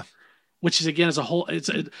all. Yeah. Which is, again, as a whole,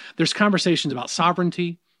 there's conversations about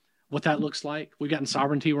sovereignty, what that looks like. We've gotten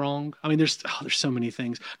sovereignty wrong. I mean, there's so many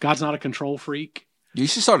things. God's not a control freak. You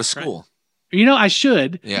should start a school. Right? I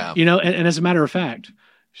should. Yeah. And as a matter of fact,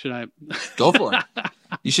 should I? Go for it.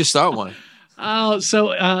 You should start one.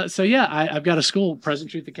 So yeah, I've got a school, Present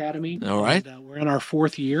Truth Academy. All right. And, we're in our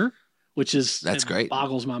 4th year, which is, that's great.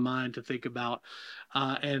 Boggles my mind to think about.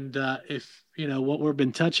 If what we've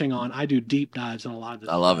been touching on, I do deep dives on a lot of this.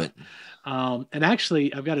 I love it. And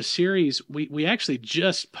actually, I've got a series. We actually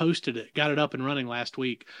just posted it, got it up and running last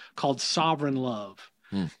week, called Sovereign Love,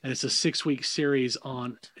 and it's a 6-week series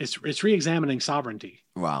on it's re-examining sovereignty.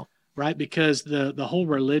 Wow. Right, because the whole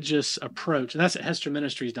religious approach, and that's at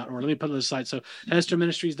hesterministries.org. Let me put it on the site. So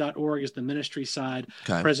hesterministries.org is the ministry side.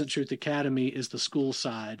 Okay. Present Truth Academy is the school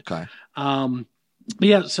side. Okay.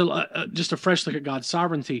 Yeah, so just a fresh look at God's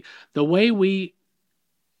sovereignty. The way we,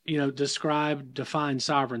 define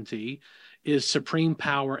sovereignty is supreme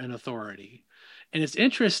power and authority. And it's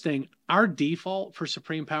interesting, our default for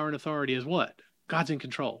supreme power and authority is what? God's in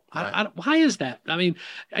control. Right. Why is that? I mean,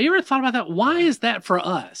 have you ever thought about that? Why is that for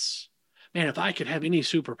us? Man, if I could have any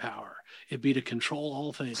superpower, it'd be to control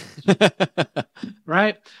all things.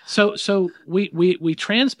 Right? So we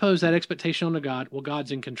transpose that expectation onto God. Well,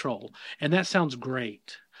 God's in control. And that sounds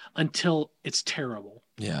great until it's terrible.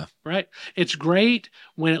 Yeah. Right? It's great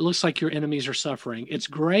when it looks like your enemies are suffering. It's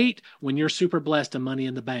great when you're super blessed and money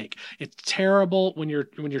in the bank. It's terrible when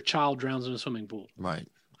your child drowns in a swimming pool. Right.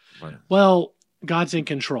 Right. Well, God's in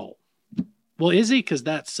control. Well, is he? Because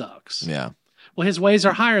that sucks. Yeah. Well, his ways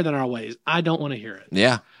are higher than our ways. I don't want to hear it.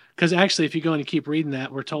 Yeah. Because actually, if you go and keep reading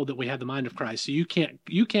that, we're told that we have the mind of Christ. So you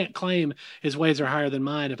can't claim his ways are higher than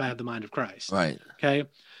mine if I have the mind of Christ. Right. Okay.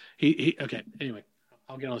 Okay. Anyway,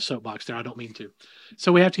 I'll get on a soapbox there. I don't mean to.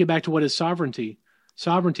 So we have to get back to what is sovereignty.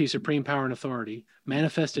 Sovereignty, supreme power and authority,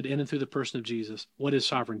 manifested in and through the person of Jesus. What is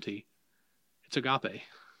sovereignty? It's agape.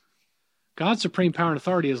 God's supreme power and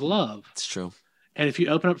authority is love. It's true. And if you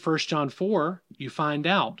open up 1 John 4, you find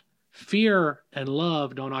out fear and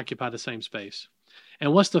love don't occupy the same space.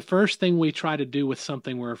 And what's the first thing we try to do with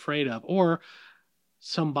something we're afraid of or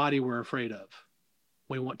somebody we're afraid of?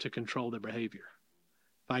 We want to control their behavior.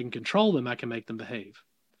 If I can control them, I can make them behave.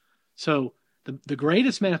 So the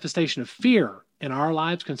greatest manifestation of fear in our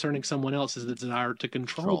lives concerning someone else is the desire to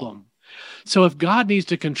control them. So if God needs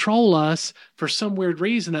to control us for some weird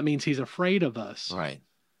reason, that means he's afraid of us. Right.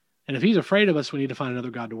 And if he's afraid of us, we need to find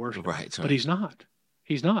another God to worship. Right. But he's not.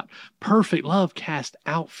 He's not. Perfect love casts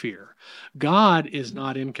out fear. God is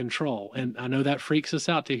not in control. And I know that freaks us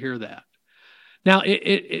out to hear that. Now,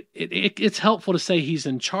 it's helpful to say he's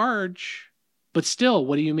in charge, but still,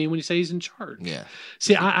 what do you mean when you say he's in charge? Yeah.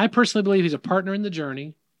 See, I personally believe he's a partner in the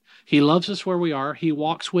journey. He loves us where we are. He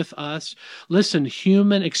walks with us. Listen,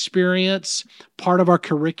 human experience, part of our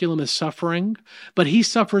curriculum is suffering, but he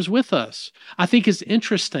suffers with us. I think it's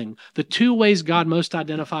interesting. The two ways God most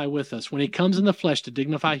identify with us, when he comes in the flesh to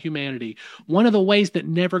dignify humanity, one of the ways that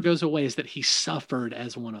never goes away is that he suffered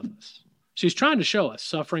as one of us. So he's trying to show us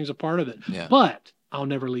suffering's a part of it. Yeah. But I'll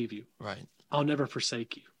never leave you. Right. I'll never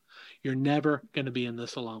forsake you. You're never going to be in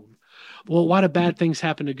this alone. Well, why do bad things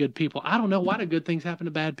happen to good people? I don't know. Why do good things happen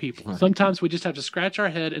to bad people? Right. Sometimes we just have to scratch our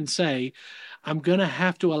head and say, I'm going to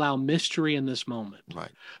have to allow mystery in this moment. Right.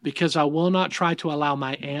 Because I will not try to allow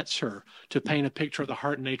my answer to paint a picture of the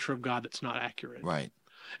heart and nature of God that's not accurate. Right.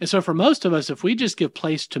 And so for most of us, if we just give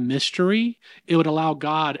place to mystery, it would allow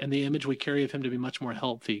God and the image we carry of him to be much more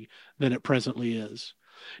healthy than it presently is.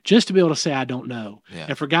 Just to be able to say, I don't know. Yeah.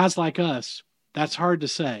 And for guys like us, that's hard to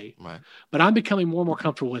say, right. But I'm becoming more and more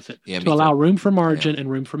comfortable with it to allow room for margin and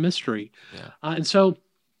room for mystery. Yeah. And so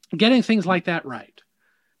getting things like that right,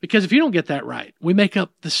 because if you don't get that right, we make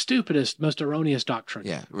up the stupidest, most erroneous doctrine.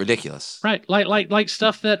 Yeah, ridiculous. Right, like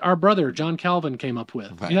stuff that our brother John Calvin came up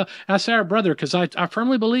with. Right. You know, I say our brother because I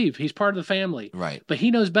firmly believe he's part of the family. Right, but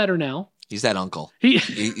he knows better now. He's that uncle.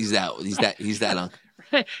 He's that uncle.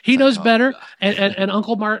 He knows better, and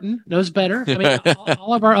Uncle Martin knows better. I mean,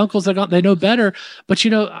 all of our uncles, they know better. But,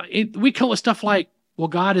 we come with stuff like, well,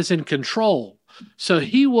 God is in control, so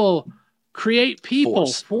he will create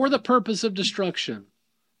people for the purpose of destruction.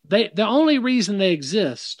 The only reason they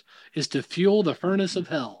exist is to fuel the furnace of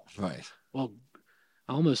hell. Right. Well,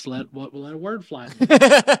 I almost let a word fly.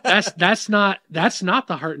 That's not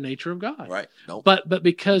the heart and nature of God. Right. Nope. But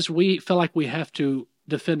because we feel like we have to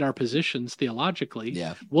defend our positions theologically,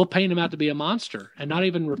 we'll paint him out to be a monster and not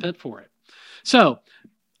even repent for it. So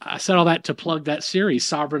I said all that to plug that series,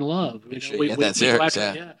 Sovereign Love. So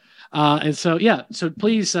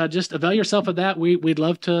please just avail yourself of that. We'd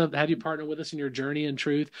love to have you partner with us in your journey in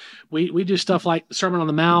truth. We do stuff like Sermon on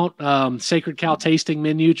the Mount, Sacred Cow Tasting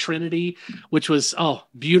Menu, Trinity, which was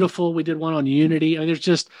beautiful. We did one on unity. I mean, there's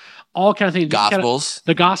just all kinds of things. Gospels.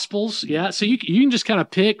 The Gospels, yeah. So you can just kind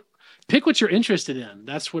of pick what you're interested in.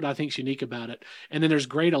 That's what I think is unique about it. And then there's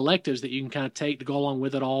great electives that you can kind of take to go along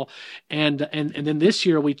with it all. And then this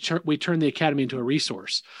year we turned the Academy into a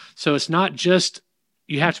resource. So it's not just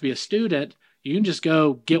you have to be a student. You can just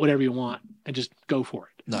go get whatever you want and just go for it.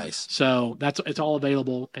 Nice. So it's all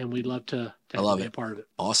available, and we'd love to be a part of it.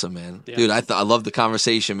 Awesome, man. Yeah. Dude, I love the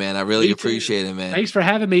conversation, man. I really appreciate it, man. Thanks for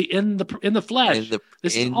having me in the flesh.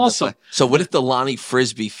 This is awesome. So what if the Lonnie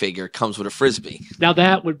Frisbee figure comes with a Frisbee? Now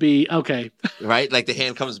that would be okay. Right? Like the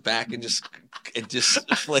hand comes back and just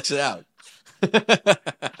flicks it out.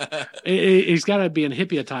 He's got to be in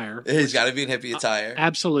hippie attire. He's got to be in hippie attire.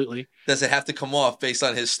 Absolutely. Does it have to come off based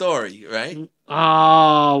on his story, right?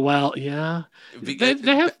 Oh, well, yeah.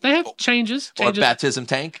 They have changes. Or baptism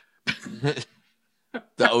tank.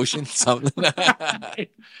 The ocean, something.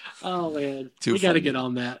 Oh man, Too we got to funny. get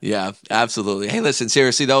on that. Yeah, absolutely. Hey, listen,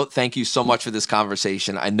 seriously though, thank you so much for this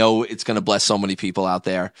conversation. I know it's going to bless so many people out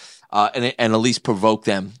there, and at least provoke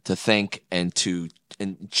them to think and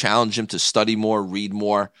challenge them to study more, read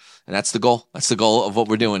more, and that's the goal. That's the goal of what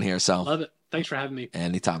we're doing here. So, Love it. Thanks for having me.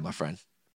 anytime, my friend.